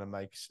and trying to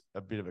make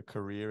a bit of a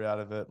career out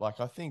of it? Like,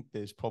 I think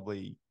there's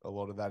probably a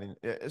lot of that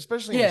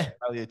especially in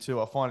Australia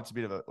too. I find it's a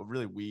bit of a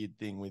really weird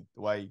thing with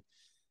the way,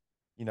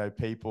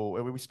 people,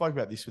 we spoke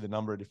about this with a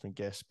number of different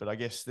guests, but I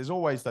guess there's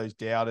always those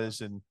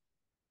doubters and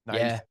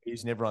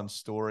naysayers in everyone's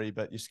story,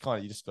 but you just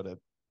got to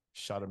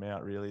shut them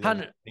out, really.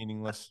 They're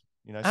meaningless.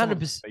 Someone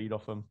 100%. feed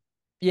off them.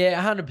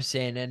 Yeah,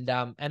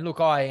 100%. And look,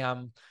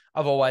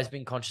 I've always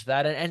been conscious of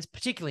that, and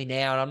particularly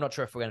now, and I'm not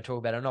sure if we're going to talk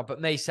about it or not,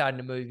 but me starting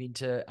to move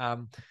into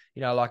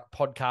like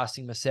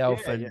podcasting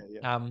myself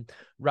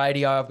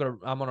radio.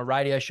 I'm on a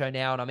radio show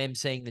now, and I'm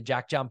emceeing the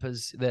Jack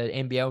Jumpers, the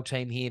NBL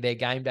team here, their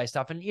game day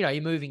stuff, and you're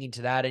moving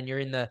into that, and you're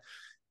in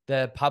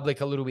the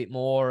public a little bit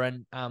more,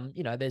 and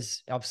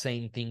I've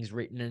seen things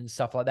written and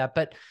stuff like that,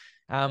 but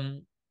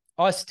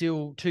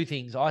two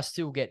things. I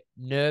still get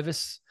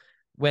nervous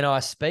when I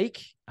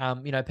speak.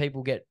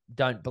 People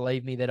don't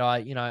believe me that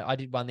I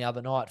did one the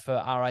other night for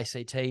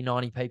RACT,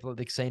 90 people at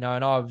the casino,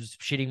 and I was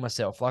shitting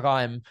myself. Like,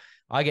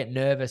 I get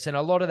nervous. And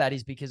a lot of that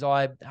is because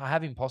I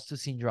have imposter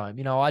syndrome.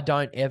 I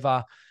don't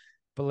ever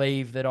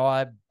believe that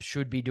I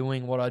should be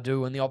doing what I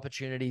do, and the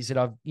opportunities that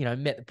I've,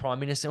 met the Prime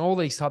Minister and all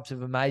these types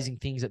of amazing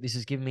things that this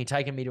has given me,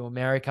 taken me to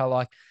America.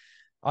 Like,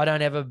 I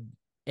don't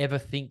ever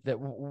think that,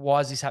 why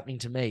is this happening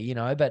to me?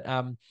 But,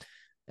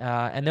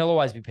 and there'll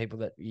always be people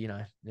that,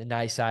 the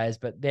naysayers,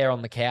 but they're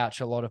on the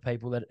couch. A lot of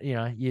people that,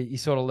 you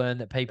sort of learn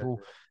that people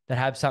that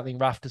have something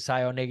rough to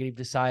say or negative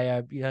to say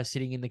are,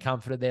 sitting in the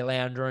comfort of their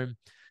lounge room,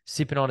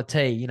 sipping on a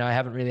tea,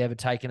 haven't really ever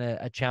taken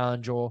a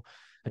challenge or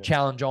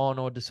challenge on,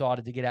 or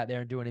decided to get out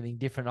there and do anything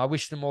different. I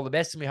wish them all the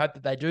best, and we hope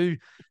that they do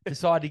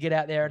decide to get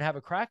out there and have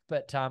a crack.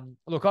 But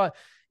look,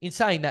 in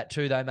saying that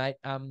too, though, mate,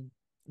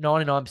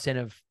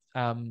 99%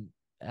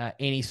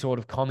 any sort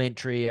of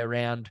commentary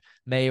around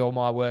me or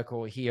my work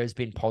or here has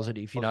been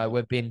positive. You know,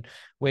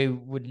 we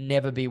would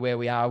never be where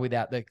we are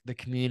without the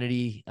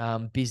community,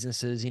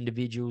 businesses,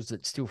 individuals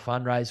that still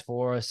fundraise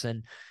for us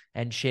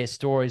and share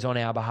stories on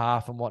our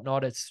behalf and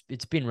whatnot.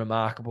 It's been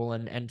remarkable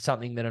and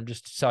something that I'm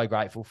just so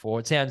grateful for.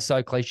 It sounds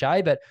so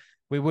cliche, but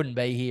we wouldn't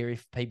be here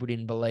if people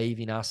didn't believe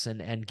in us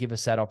and give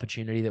us that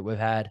opportunity that we've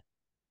had.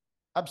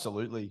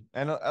 Absolutely.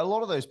 And a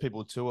lot of those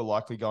people too are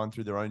likely going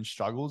through their own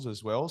struggles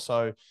as well.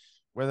 So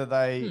whether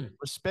they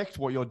respect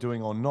what you're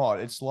doing or not,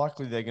 it's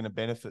likely they're going to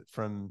benefit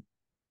from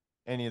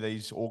any of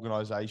these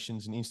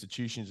organizations and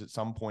institutions at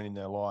some point in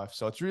their life.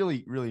 So it's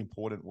really, really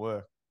important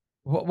work.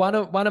 One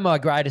of my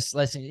greatest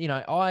lessons, you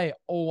know, I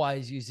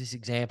always use this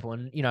example,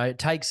 and you know, it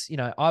takes, you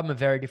know, I'm a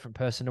very different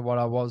person to what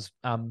I was,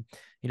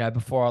 you know,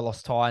 before I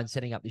lost Ty and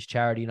setting up this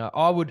charity. You know,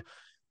 I would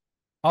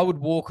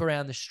walk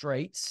around the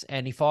streets,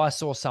 and if I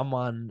saw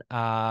someone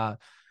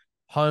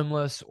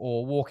homeless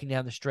or walking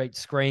down the street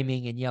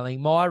screaming and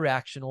yelling, my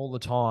reaction all the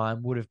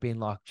time would have been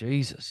like,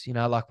 Jesus, you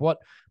know, like what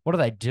are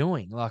they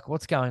doing? Like,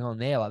 what's going on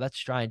there? Like, that's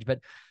strange. But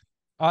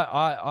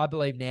I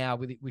believe now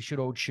we should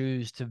all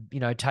choose to, you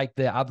know, take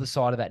the other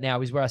side of that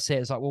now, is where I say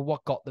it's like, well,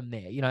 what got them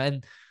there? You know,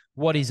 and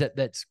what is it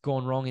that's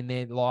gone wrong in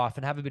their life,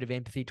 and have a bit of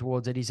empathy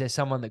towards it. Is there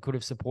someone that could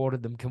have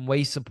supported them? Can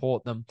we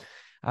support them?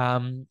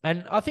 And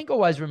I think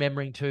always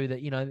remembering too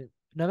that, you know,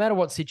 no matter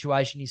what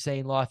situation you see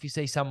in life, you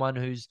see someone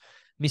who's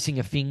missing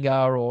a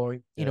finger or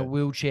in a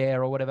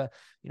wheelchair or whatever,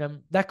 you know,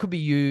 that could be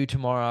you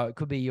tomorrow. It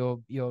could be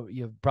your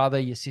brother,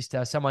 your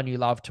sister, someone you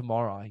love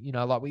tomorrow. You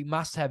know, like we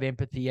must have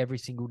empathy every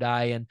single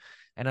day and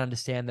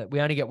understand that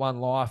we only get one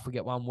life, we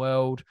get one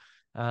world.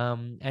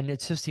 And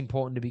it's just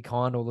important to be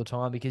kind all the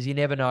time, because you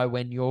never know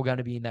when you're going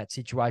to be in that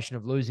situation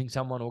of losing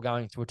someone or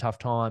going through a tough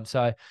time.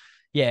 So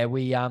yeah,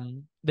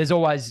 there's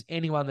always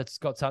anyone that's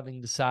got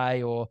something to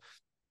say or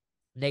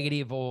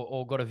negative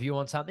or got a view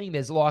on something,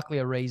 there's likely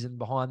a reason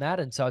behind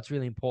that. And so it's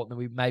really important that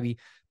we maybe,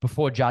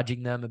 before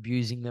judging them,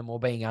 abusing them, or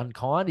being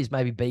unkind, is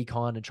maybe be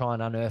kind and try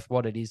and unearth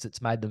what it is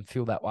that's made them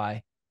feel that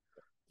way.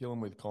 Kill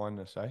them with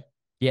kindness, eh?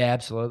 Yeah,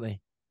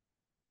 absolutely.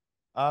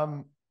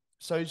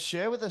 So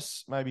share with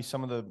us maybe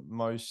some of the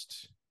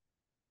most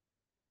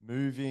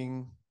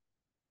moving,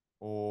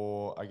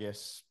 or I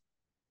guess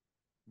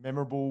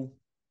memorable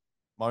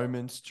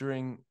moments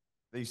during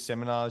these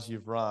seminars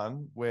you've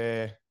run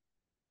where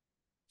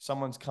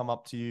someone's come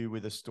up to you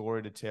with a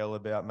story to tell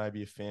about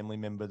maybe a family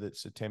member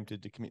that's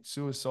attempted to commit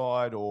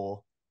suicide,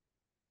 or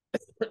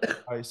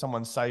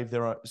someone saved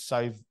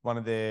one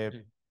of their,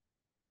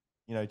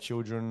 you know,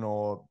 children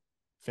or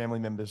family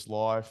member's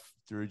life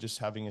through just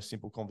having a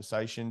simple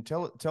conversation.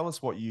 Tell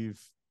us what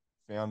you've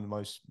found the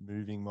most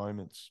moving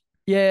moments.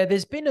 Yeah,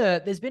 there's been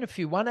a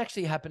few. One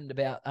actually happened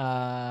about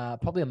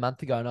probably a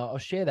month ago, and I'll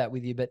share that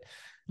with you. But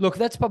look,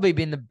 that's probably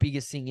been the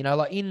biggest thing. You know,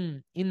 like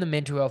in the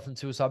mental health and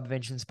suicide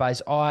prevention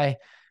space, I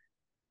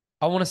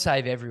want to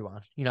save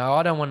everyone. You know,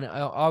 I don't want.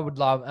 I would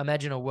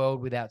imagine a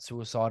world without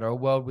suicide or a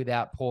world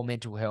without poor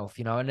mental health.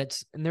 You know, and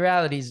the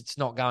reality is it's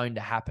not going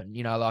to happen.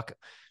 You know, like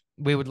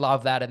we would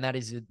love that, and that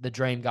is the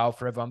dream goal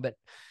for everyone. But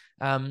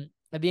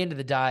at the end of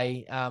the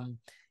day,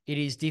 it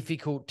is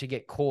difficult to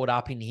get caught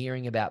up in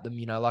hearing about them.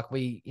 You know, like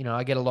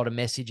I get a lot of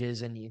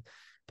messages, and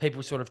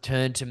people sort of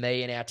turn to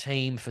me and our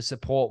team for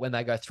support when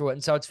they go through it,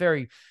 and so it's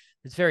very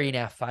in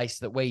our face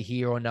that we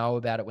hear or know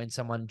about it when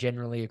someone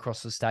generally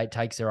across the state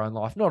takes their own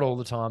life. Not all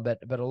the time,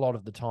 but a lot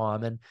of the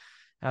time.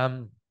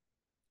 And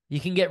you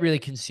can get really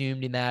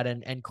consumed in that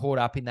and caught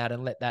up in that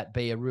and let that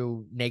be a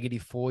real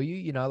negative for you.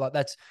 You know, like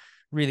that's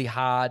really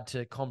hard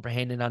to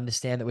comprehend and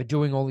understand, that we're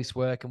doing all this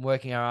work and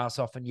working our ass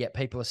off, and yet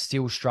people are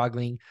still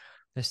struggling.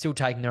 They're still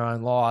taking their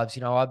own lives.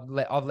 You know,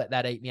 I've let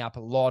that eat me up a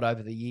lot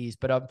over the years.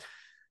 But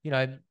you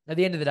know, at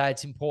the end of the day,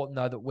 it's important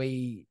though that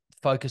we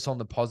focus on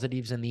the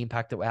positives and the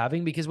impact that we're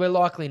having, because we're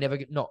likely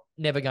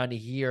never going to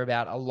hear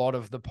about a lot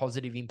of the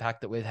positive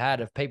impact that we've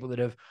had of people that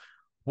have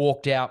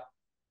walked out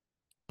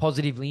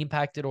positively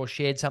impacted or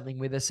shared something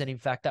with us. And in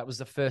fact, that was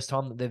the first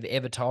time that they've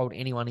ever told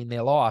anyone in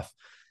their life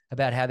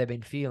about how they've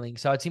been feeling.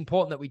 So it's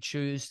important that we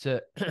choose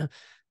to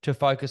to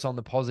focus on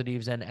the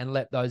positives and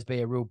let those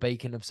be a real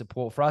beacon of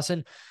support for us.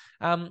 And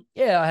I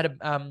had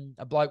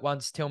a bloke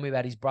once tell me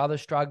about his brother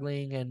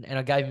struggling, and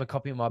I gave him a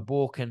copy of my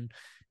book. And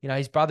you know,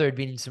 his brother had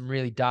been in some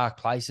really dark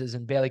places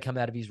and barely come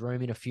out of his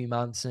room in a few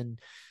months. And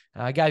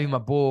I gave him a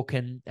book,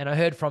 and I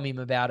heard from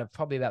him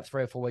probably about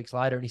 3 or 4 weeks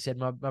later. And he said,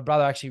 my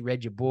brother actually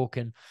read your book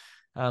and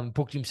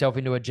booked himself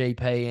into a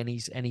GP,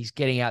 and he's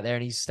getting out there,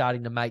 and he's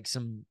starting to make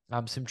some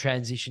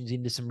transitions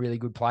into some really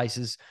good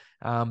places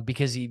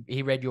because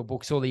he read your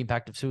book, saw the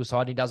impact of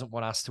suicide. He doesn't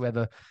want us to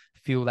ever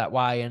feel that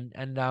way.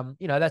 And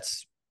you know,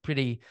 that's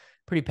pretty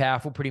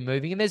powerful, pretty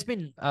moving. And there's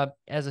been,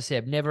 as I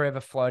said, never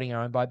ever floating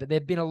our own boat, but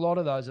there've been a lot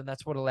of those, and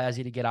that's what allows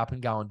you to get up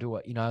and go and do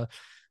it. You know,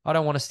 I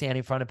don't want to stand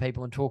in front of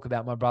people and talk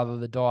about my brother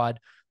that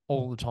died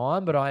all the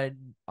time, but I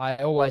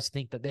always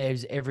think that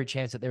there's every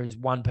chance that there is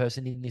one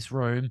person in this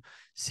room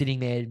sitting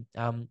there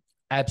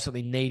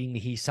absolutely needing to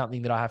hear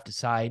something that I have to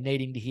say,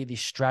 needing to hear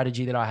this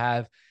strategy that I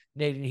have,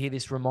 needing to hear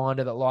this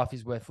reminder that life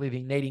is worth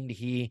living, needing to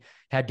hear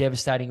how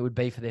devastating it would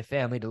be for their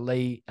family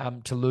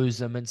to lose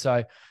them. And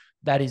so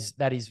that is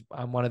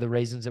one of the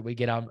reasons that we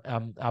get up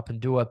and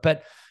do it.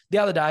 But the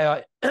other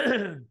day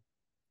I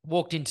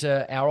walked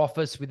into our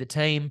office with the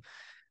team.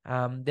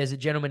 There's a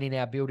gentleman in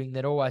our building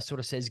that always sort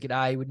of says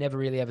g'day. We'd never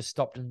really ever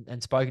stopped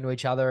and spoken to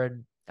each other.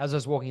 And as I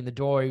was walking in the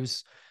door,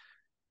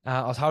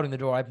 I was holding the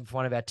door open for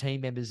one of our team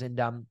members, and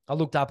I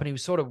looked up and he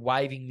was sort of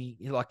waving me,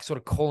 like sort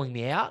of calling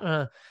me out. And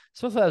I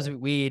sort of thought that was a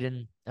bit weird,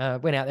 and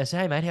went out there and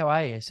said, "Hey mate, how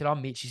are you?" I said,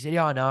 "I'm Mitch." He said,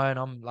 "Yeah, I know," and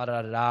I'm la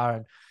da da da.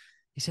 And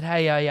he said,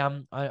 "Hey,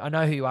 I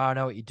know who you are, I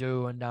know what you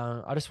do, and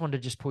I just wanted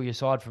to just pull you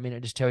aside for a minute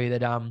and just tell you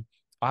that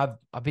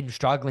I've been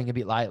struggling a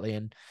bit lately,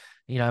 and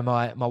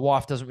my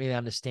wife doesn't really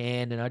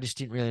understand, and I just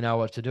didn't really know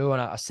what to do."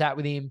 And I sat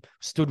with him,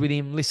 stood with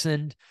him,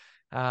 listened.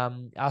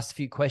 Asked a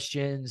few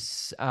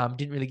questions,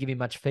 didn't really give him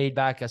much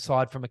feedback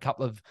aside from a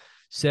couple of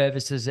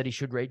services that he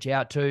should reach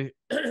out to.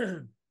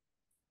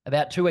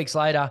 About 2 weeks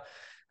later,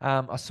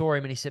 I saw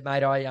him and he said,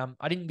 "Mate,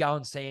 I didn't go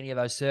and see any of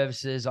those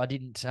services. I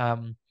didn't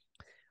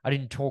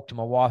talk to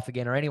my wife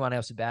again or anyone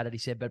else about it." He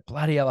said, "But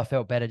bloody hell, I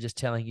felt better just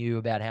telling you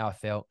about how I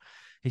felt."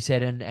 He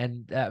said,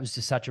 and that was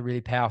just such a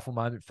really powerful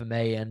moment for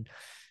me. And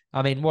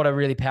I mean, what a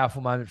really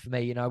powerful moment for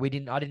me. I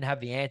didn't have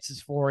the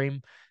answers for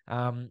him.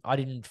 I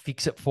didn't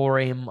fix it for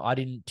him. I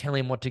didn't tell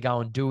him what to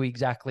go and do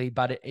exactly,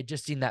 but it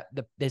just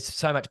there's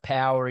so much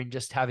power in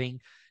just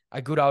having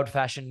a good old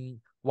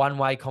fashioned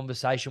one-way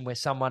conversation where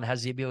someone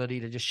has the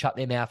ability to just shut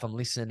their mouth and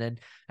listen. And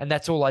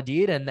that's all I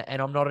did. And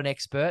I'm not an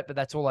expert, but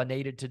that's all I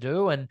needed to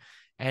do.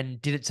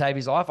 And did it save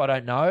his life? I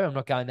don't know. I'm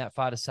not going that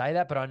far to say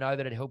that, but I know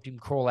that it helped him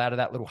crawl out of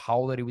that little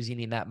hole that he was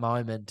in that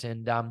moment.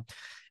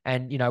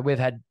 And we've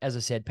had, as I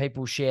said,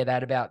 people share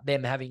that about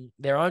them having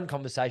their own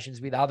conversations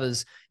with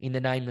others in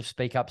the name of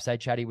Speak Up, Stay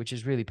Chatty, which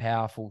is really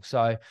powerful.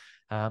 So,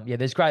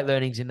 there's great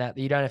learnings in that.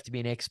 You don't have to be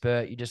an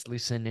expert. You just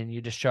listen and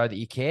you just show that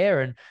you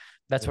care. And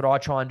that's what I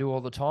try and do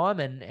all the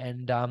time.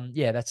 And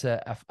that's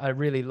a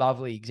really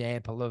lovely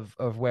example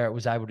of where it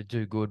was able to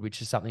do good,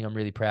 which is something I'm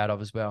really proud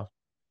of as well.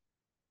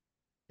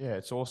 Yeah,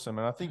 it's awesome.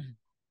 And I think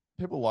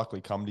people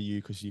likely come to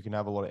you because you can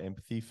have a lot of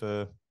empathy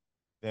for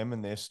them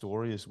and their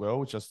story as well,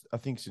 which I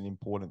think is an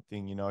important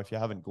thing. If you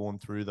haven't gone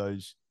through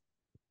those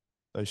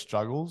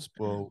struggles,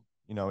 well,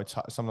 it's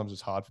sometimes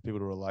it's hard for people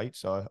to relate.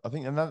 So I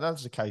think, and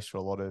that's the case for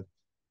a lot of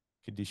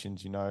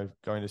conditions.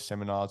 Going to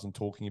seminars and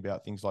talking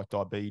about things like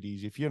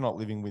diabetes. If you're not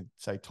living with,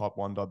 say, type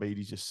 1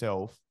 diabetes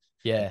yourself,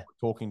 Yeah,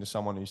 talking to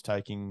someone who's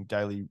taking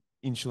daily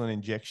insulin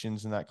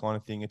injections and that kind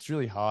of thing, it's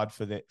really hard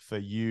for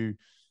you.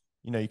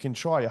 You can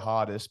try your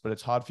hardest, but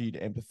it's hard for you to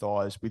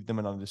empathize with them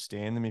and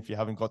understand them if you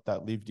haven't got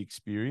that lived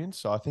experience.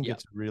 So I think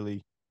it's a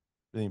really,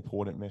 really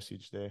important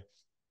message there.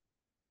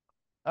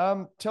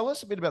 Tell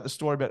us a bit about the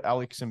story about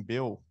Alex and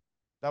Bill.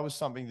 That was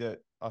something that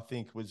I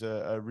think was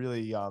a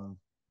really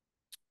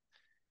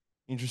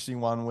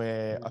interesting one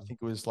where I think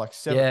it was like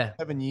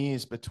seven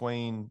years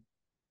between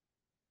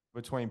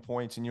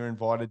points, and you're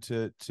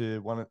invited to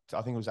one.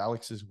 I think it was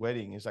Alex's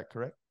wedding. Is that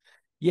correct?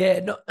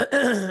 Yeah, no,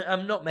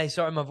 I'm not me.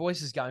 Sorry, my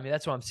voice is going me.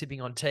 That's why I'm sipping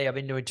on tea. I've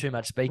been doing too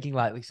much speaking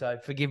lately, so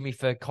forgive me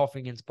for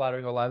coughing and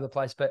spluttering all over the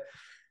place. But,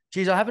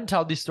 geez, I haven't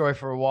told this story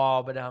for a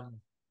while. But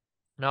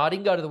no, I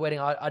didn't go to the wedding.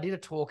 I did a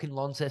talk in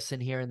Launceston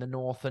here in the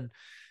north, and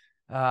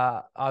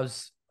I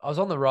was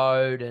on the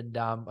road, and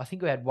I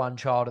think we had one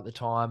child at the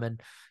time, and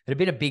it had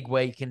been a big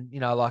week. And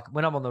like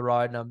when I'm on the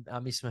road and I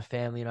miss my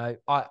family,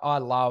 I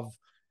love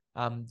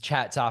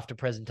chats after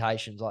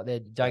presentations. Like,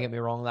 don't get me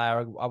wrong, they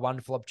are a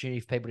wonderful opportunity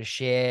for people to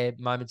share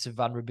moments of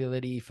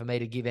vulnerability, for me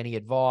to give any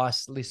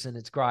advice. Listen,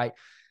 it's great.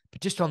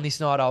 But just on this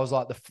night, I was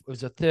like, it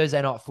was a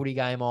Thursday night footy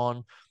game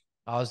on.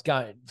 I was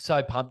going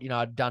so pumped.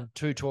 I'd done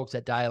 2 talks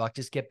that day, like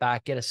just get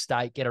back, get a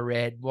steak, get a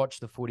red, watch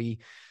the footy.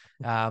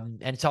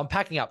 And so I'm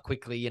packing up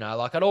quickly,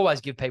 like I'd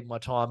always give people my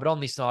time, but on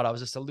this night I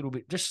was just a little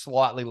bit, just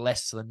slightly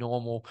less than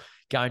normal,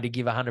 going to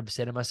give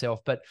 100% of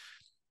myself. But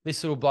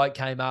this bloke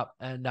came up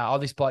and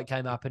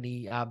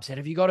he said,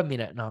 "Have you got a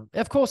minute?" And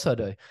of course I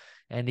do.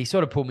 And he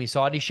sort of pulled me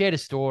aside and he shared a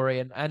story,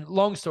 and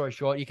long story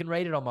short, you can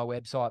read it on my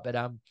website, but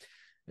it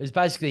was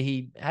basically,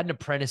 he had an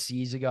apprentice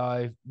years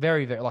ago,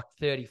 very, very, like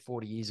 30,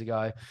 40 years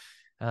ago.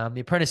 The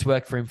apprentice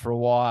worked for him for a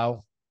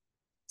while.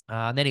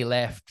 And then he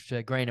left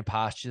to greener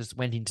pastures,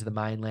 went into the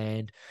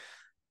mainland.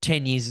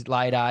 10 years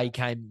later, he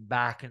came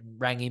back and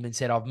rang him and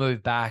said, "I've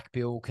moved back,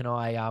 Bill. Can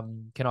I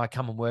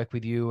come and work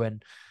with you?"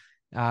 And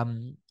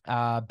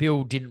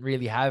Bill didn't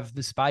really have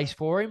the space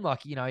for him.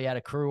 Like, he had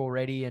a crew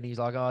already, and he's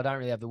like, "Oh, I don't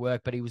really have the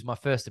work," but he was my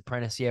first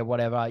apprentice. Yeah,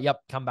 whatever. Yep,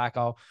 come back.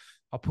 I'll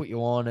put you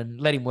on, and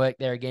let him work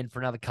there again for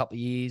another couple of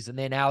years. And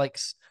then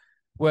Alex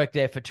worked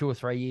there for 2 or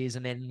 3 years,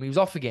 and then he was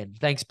off again.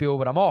 "Thanks, Bill,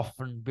 but I'm off."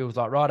 And Bill was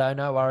like, "Righto,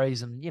 no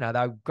worries." And, they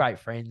were great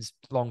friends,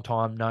 long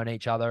time known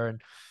each other.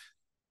 And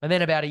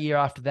then about a year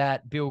after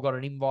that, Bill got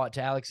an invite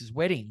to Alex's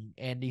wedding,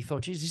 and he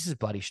thought, "Geez, this is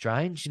bloody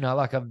strange.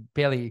 Like, I've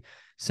barely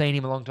seen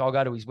him a long time. I'll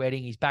go to his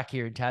wedding. He's back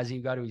here in Tassie.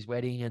 We'll go to his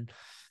wedding." And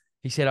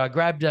he said, "I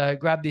grabbed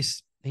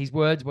this." His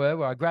words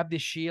were, "I grabbed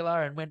this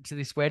Sheila and went to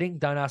this wedding."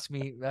 Don't ask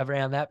me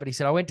around that, but he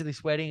said, "I went to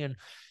this wedding, and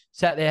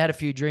sat there, had a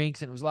few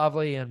drinks, and it was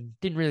lovely, and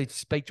didn't really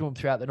speak to him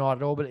throughout the night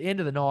at all. But at the end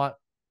of the night,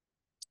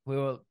 we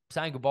were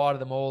saying goodbye to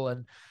them all,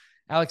 and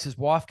Alex's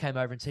wife came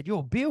over and said,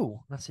 "You're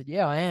Bill." And I said,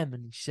 "Yeah, I am."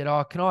 And she said,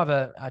 "Oh, can I have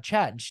a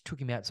chat?" And she took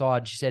him outside,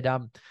 and she said,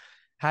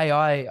 "Hey,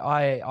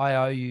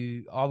 I owe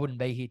you. I wouldn't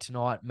be here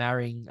tonight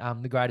marrying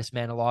the greatest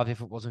man alive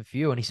if it wasn't for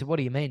you." And he said, "What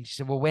do you mean?" She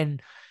said, "Well,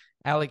 when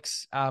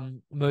Alex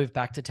moved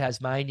back to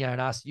Tasmania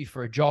and asked you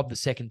for a job the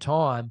second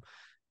time,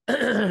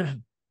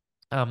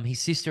 his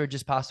sister had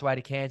just passed away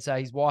to cancer.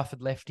 His wife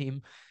had left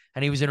him,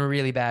 and he was in a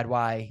really bad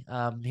way.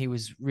 He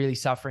was really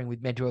suffering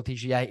with mental health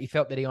issues. He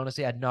felt that he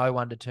honestly had no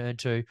one to turn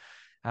to.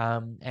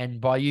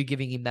 And by you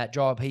giving him that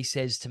job, he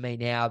says to me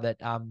now that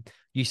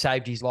you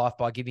saved his life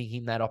by giving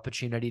him that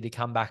opportunity to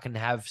come back and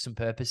have some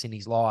purpose in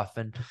his life."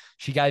 And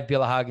she gave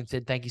Bill a hug and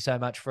said, "Thank you so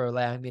much for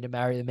allowing me to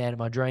marry the man of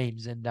my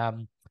dreams."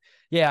 And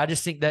yeah, I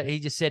just think that he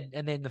just said,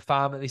 and then the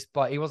farm at this,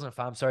 he wasn't a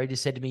farm, sorry. He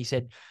just said to me, he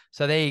said,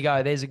 "So there you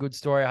go. There's a good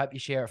story. I hope you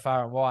share it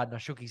far and wide." And I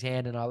shook his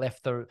hand and I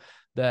left the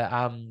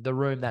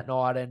room that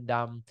night. And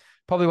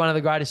probably one of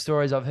the greatest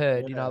stories I've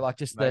heard, Yeah, like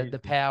just the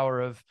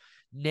power of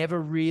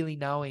never really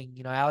knowing.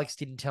 Alex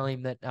didn't tell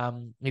him that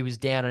he was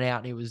down and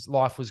out and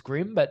life was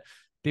grim, but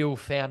Bill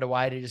found a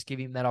way to just give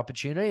him that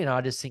opportunity. And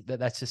I just think that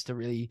that's just a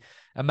really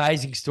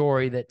amazing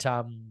story that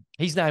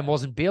his name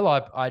wasn't Bill.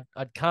 I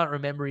can't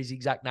remember his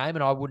exact name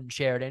and I wouldn't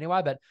share it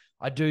anyway, but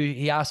I do.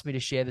 He asked me to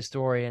share the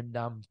story and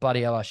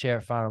bloody hell, I share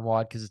it far and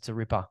wide because it's a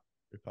ripper.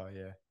 Ripper,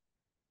 yeah.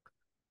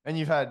 And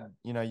you've had,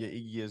 your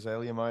Iggy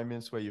Azalea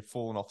moments where you've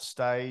fallen off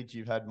stage.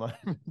 You've had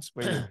moments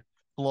where your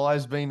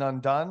fly's been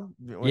undone.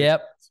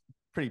 Yep. It's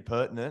pretty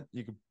pertinent.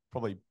 You could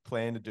probably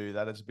plan to do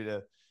that as a bit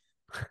of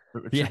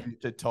a Yeah.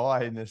 tribute to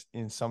Ty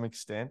in some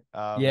extent.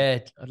 Yeah,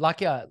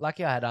 lucky I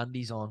had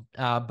undies on.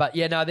 But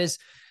yeah, no, there's.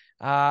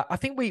 I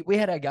think we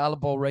had our gala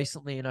ball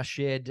recently, and I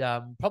shared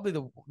probably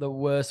the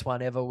worst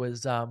one ever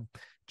was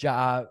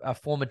a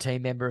former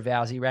team member of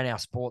ours. He ran our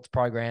sports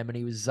program, and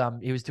he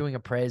was doing a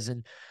pres,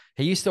 and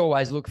he used to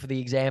always look for the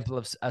example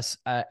of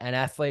an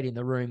athlete in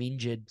the room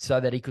injured,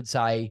 so that he could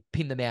say,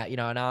 pin them out,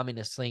 an arm in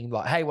a sling,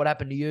 like, "Hey, what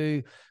happened to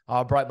you?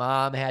 Oh, I broke my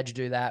arm. How'd you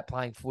do that?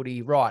 Playing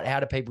footy, right? How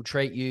do people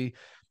treat you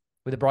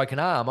with a broken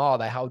arm? Oh,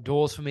 they hold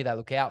doors for me. They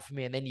look out for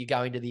me." And then you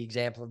go into the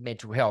example of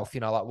mental health,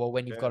 like, well,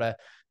 when you've got a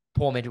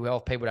poor mental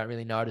health, people don't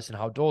really notice and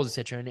hold doors,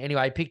 etc. And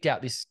anyway, he picked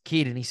out this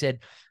kid and he said,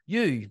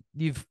 you've,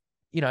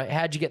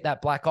 how'd you get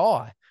that black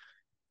eye?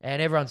 And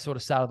everyone sort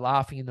of started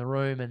laughing in the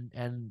room.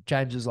 And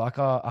James was like,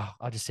 oh,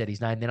 I just said his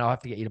name. Then I'll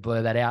have to get you to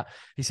blur that out.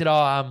 He said,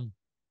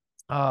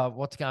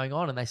 what's going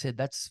on? And they said,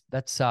 that's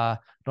not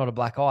a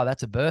black eye.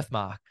 That's a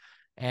birthmark.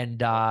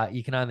 And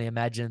you can only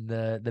imagine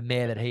the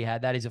mare that he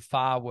had. That is a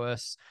far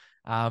worse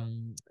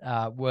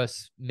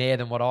mare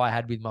than what I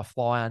had with my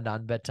fly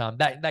undone. But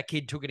that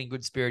kid took it in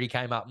good spirit. He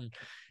came up and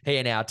he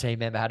and our team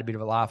member had a bit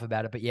of a laugh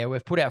about it. But yeah,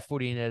 we've put our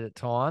foot in it at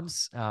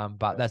times.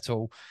 But that's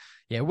all.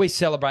 Yeah, we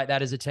celebrate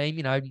that as a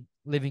team.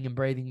 Living and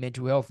breathing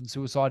mental health and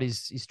suicide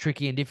is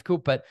tricky and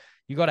difficult, but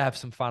you got to have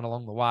some fun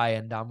along the way.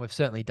 And we've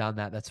certainly done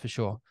that. That's for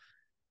sure.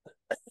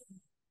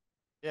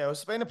 Yeah,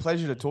 it's been a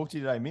pleasure to talk to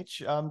you today,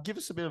 Mitch. Give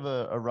us a bit of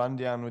a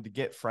rundown with the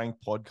Get Frank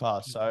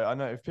podcast. So I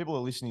know if people are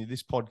listening to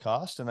this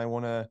podcast and they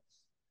want to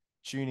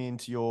tune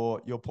into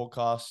your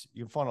podcast,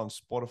 you can find it on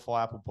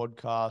Spotify, Apple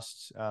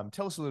Podcasts.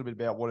 Tell us a little bit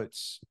about what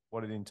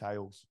it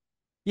entails.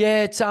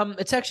 Yeah, it's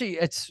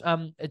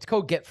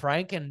called Get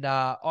Frank, and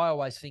I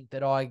always think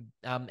that I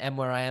am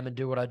where I am and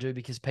do what I do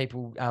because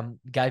people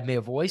gave me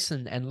a voice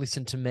and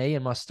listened to me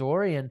and my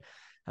story, and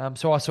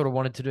so I sort of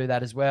wanted to do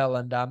that as well.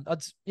 And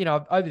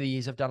over the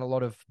years I've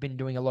been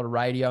doing a lot of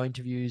radio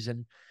interviews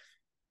and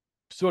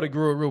sort of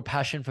grew a real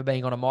passion for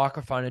being on a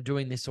microphone and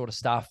doing this sort of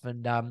stuff.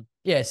 And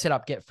set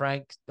up Get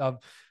Frank. I've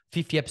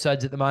 50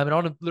 episodes at the moment,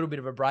 on a little bit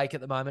of a break at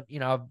the moment.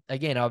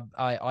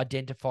 I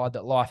identified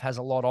that life has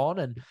a lot on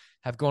and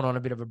have gone on a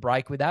bit of a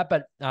break with that.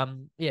 But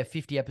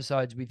 50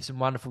 episodes with some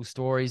wonderful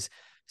stories,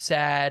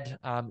 sad,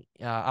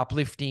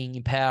 uplifting,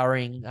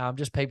 empowering,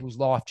 just people's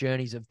life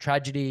journeys of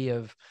tragedy,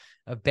 of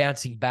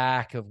bouncing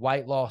back, of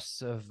weight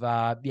loss, of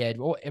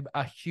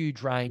a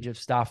huge range of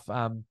stuff.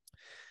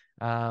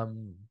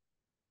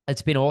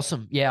 It's been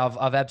awesome. Yeah,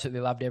 I've absolutely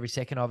loved every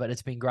second of it.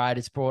 It's been great.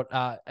 It's brought,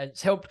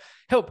 it's helped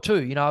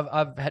too.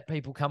 I've had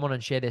people come on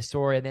and share their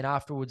story, and then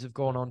afterwards have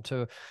gone on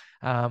to,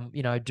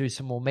 do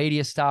some more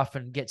media stuff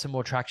and get some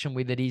more traction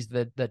with it. Is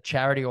the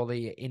charity or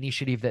the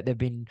initiative that they've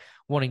been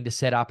wanting to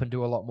set up and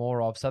do a lot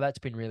more of. So that's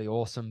been really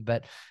awesome.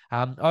 But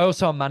I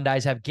also on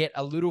Mondays have Get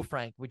a Little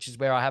Frank, which is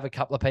where I have a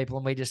couple of people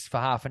and we just for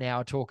half an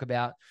hour talk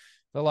about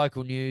the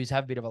local news,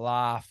 have a bit of a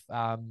laugh,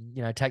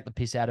 take the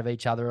piss out of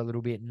each other a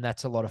little bit. And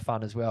that's a lot of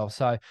fun as well.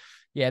 So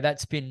yeah,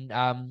 that's been,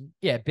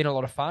 been a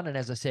lot of fun. And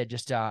as I said,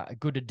 just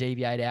good to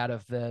deviate out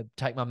of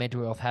take my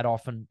mental health hat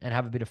off and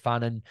have a bit of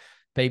fun and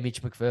be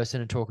Mitch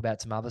McPherson and talk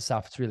about some other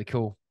stuff. It's really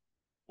cool.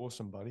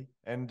 Awesome, buddy.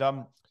 And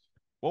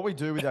what we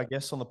do with our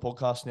guests on the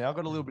podcast now, I've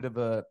got a little bit of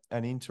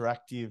an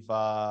interactive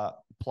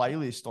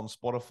playlist on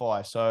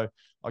Spotify. So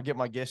I get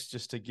my guests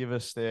just to give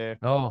us their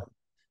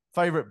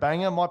favorite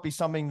banger? Might be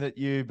something that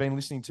you've been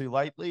listening to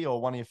lately,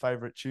 or one of your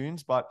favorite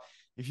tunes. But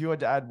if you had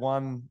to add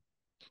one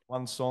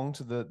song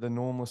to the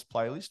Normless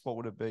playlist, what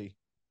would it be?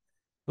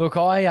 Look,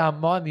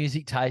 my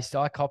music taste,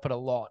 I cop it a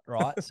lot,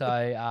 right?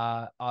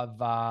 So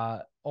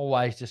I've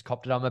always just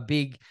copped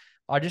it.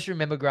 I just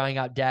remember growing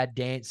up, Dad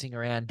dancing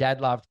around.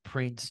 Dad loved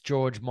Prince,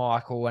 George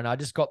Michael, and I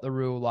just got the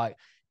real like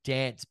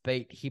dance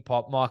beat hip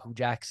hop, Michael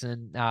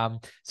Jackson.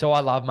 So I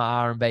love my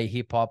R&B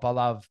hip hop. I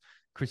love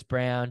Chris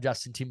Brown,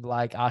 Justin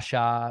Timberlake,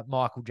 Usher,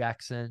 Michael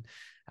Jackson.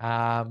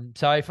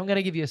 So if I'm going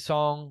to give you a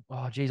song,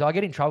 oh geez, I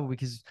get in trouble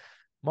because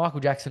Michael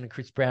Jackson and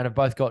Chris Brown have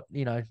both got,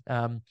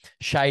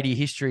 shady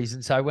histories.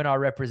 And so when I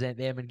represent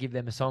them and give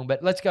them a song,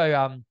 but let's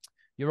go,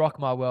 You Rock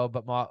My World,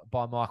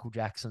 by Michael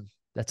Jackson.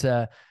 That's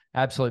a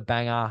absolute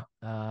banger.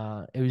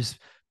 It was a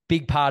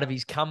big part of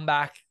his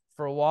comeback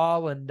for a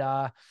while. And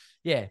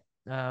yeah,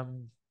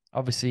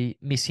 obviously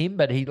miss him,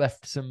 but he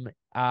left some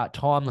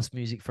timeless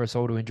music for us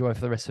all to enjoy for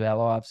the rest of our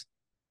lives.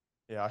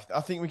 Yeah,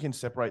 I think we can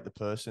separate the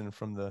person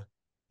from the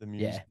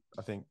music. Yeah,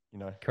 I think,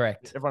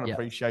 correct. everyone Yeah,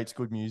 appreciates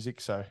good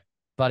music. So,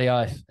 bloody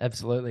oath.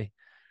 Absolutely.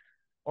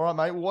 all right,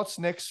 mate. Well, what's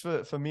next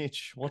for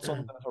Mitch? What's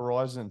on the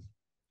horizon?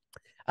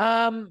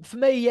 For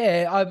me,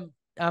 yeah,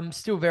 I'm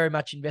still very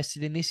much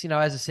invested in this.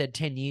 As I said,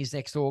 10 years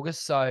next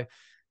August. So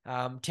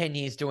 10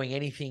 years doing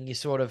anything, you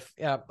sort of,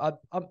 I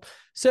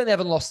certainly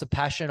haven't lost the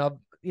passion.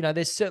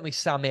 There's certainly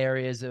some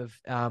areas of,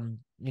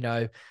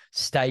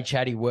 stay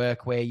chatty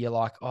work where you're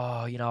like,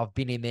 oh, I've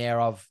been in there,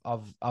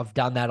 I've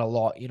done that a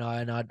lot,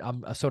 and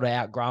I'm sort of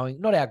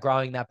not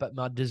outgrowing that, but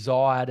my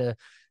desire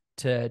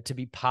to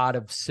be part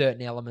of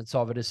certain elements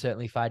of it is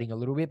certainly fading a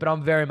little bit. But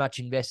I'm very much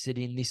invested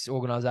in this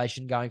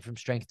organization going from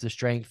strength to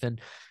strength,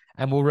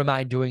 and will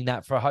remain doing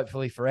that for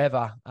hopefully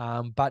forever.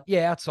 But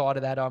yeah, outside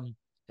of that, I'm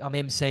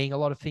emceeing a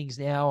lot of things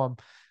now.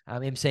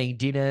 I'm emceeing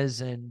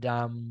dinners and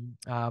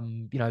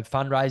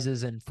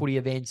fundraisers and footy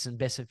events and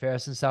best and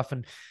fairest and stuff.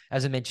 And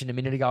as I mentioned a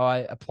minute ago, I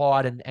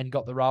applied and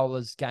got the role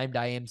as game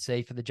day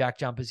MC for the Jack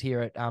Jumpers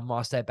here at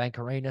My State Bank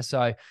Arena.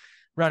 So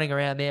running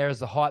around there as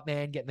the hype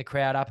man, getting the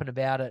crowd up and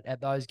about at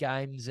those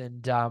games.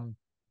 And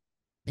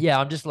yeah,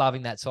 I'm just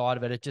loving that side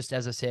of it. It just,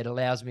 as I said,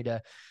 allows me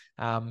to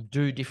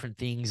do different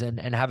things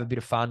and have a bit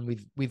of fun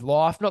with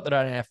life. Not that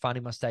I don't have fun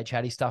in my Stay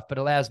Chatty stuff, but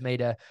allows me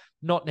to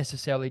not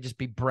necessarily just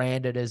be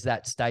branded as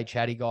that Stay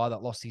Chatty guy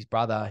that lost his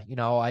brother.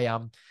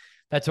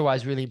 That's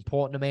always really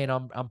important to me, and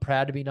I'm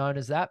proud to be known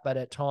as that. But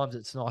at times,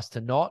 it's nice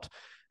to not.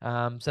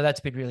 So that's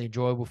been really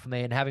enjoyable for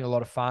me and having a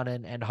lot of fun,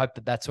 and hope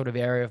that sort of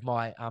area of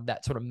my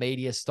that sort of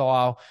media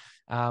style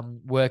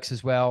works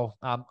as well.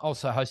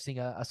 Also hosting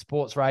a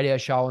sports radio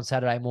show on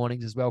Saturday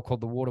mornings as well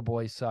called The Water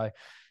Boys. So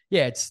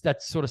yeah,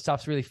 that sort of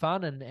stuff's really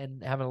fun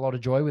and having a lot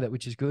of joy with it,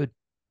 which is good.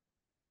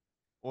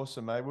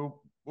 Awesome, mate.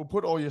 We'll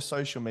put all your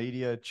social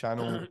media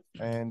channel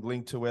and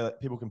link to where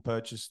people can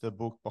purchase the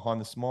book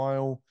Behind the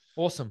Smile.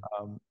 Awesome.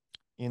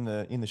 In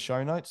the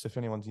show notes if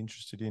anyone's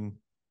interested in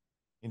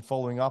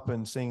following up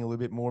and seeing a little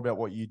bit more about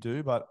what you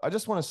do. But I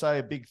just want to say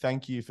a big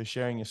thank you for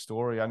sharing your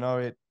story. I know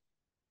it,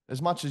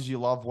 as much as you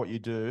love what you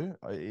do,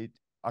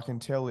 I can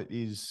tell it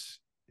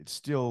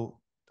still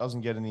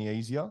doesn't get any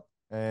easier.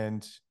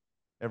 And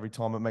every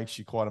time it makes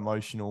you quite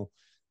emotional.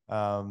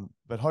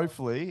 But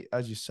hopefully,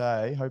 as you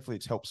say, hopefully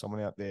it's helped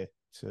someone out there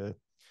to,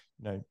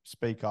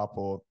 speak up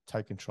or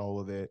take control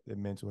of their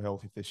mental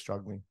health if they're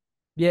struggling.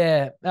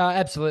 Yeah,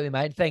 absolutely,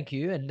 mate. Thank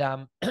you. And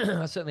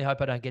I certainly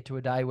hope I don't get to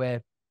a day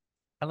where,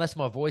 unless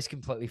my voice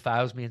completely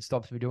fails me and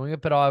stops me doing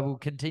it, but I will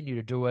continue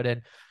to do it.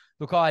 And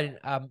look,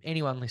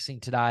 anyone listening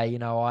today,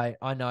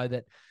 I know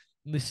that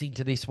listening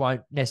to this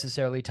won't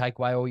necessarily take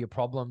away all your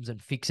problems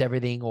and fix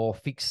everything or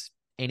fix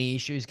any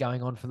issues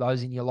going on for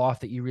those in your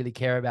life that you really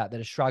care about that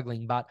are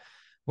struggling. But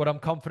what I'm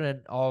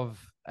confident of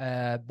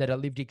that a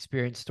lived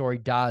experience story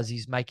does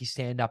is make you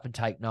stand up and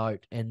take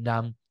note. And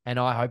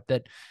I hope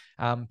that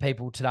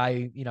people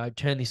today,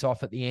 turn this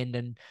off at the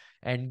end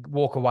and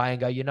walk away and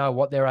go, you know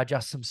what, there are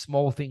just some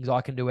small things I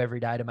can do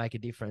every day to make a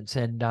difference.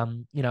 And,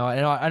 and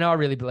I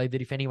really believe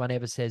that if anyone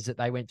ever says that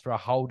they went through a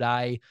whole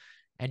day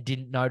and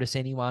didn't notice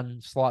anyone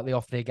slightly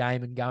off their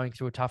game and going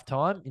through a tough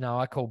time,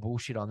 I call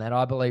bullshit on that.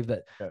 I believe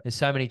that there's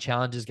so many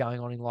challenges going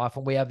on in life,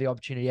 and we have the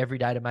opportunity every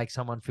day to make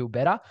someone feel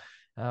better.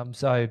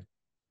 So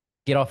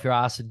get off your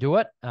ass and do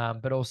it.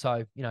 But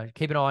also,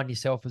 keep an eye on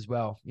yourself as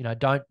well.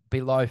 Don't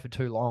be low for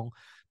too long.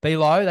 Be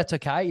low, that's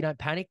okay. You don't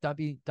panic. Don't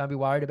be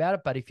worried about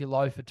it. But if you're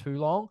low for too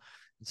long,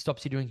 it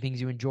stops you doing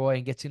things you enjoy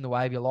and gets in the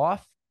way of your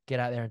life.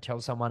 Get out there and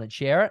tell someone and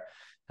share it.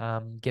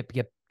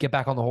 Get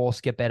back on the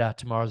horse. Get better.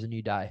 Tomorrow's a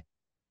new day.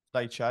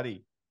 Stay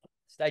chatty.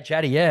 Stay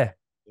chatty, yeah.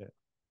 Yeah.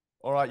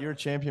 All right, you're a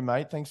champion,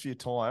 mate. Thanks for your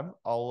time.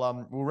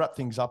 We'll wrap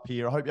things up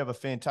here. I hope you have a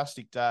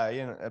fantastic day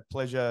and a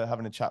pleasure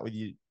having a chat with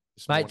you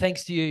this morning. Mate,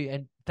 thanks to you,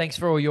 and thanks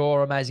for all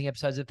your amazing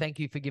episodes. And thank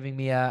you for giving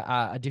me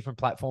a different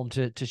platform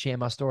to share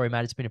my story,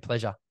 mate. It's been a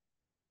pleasure.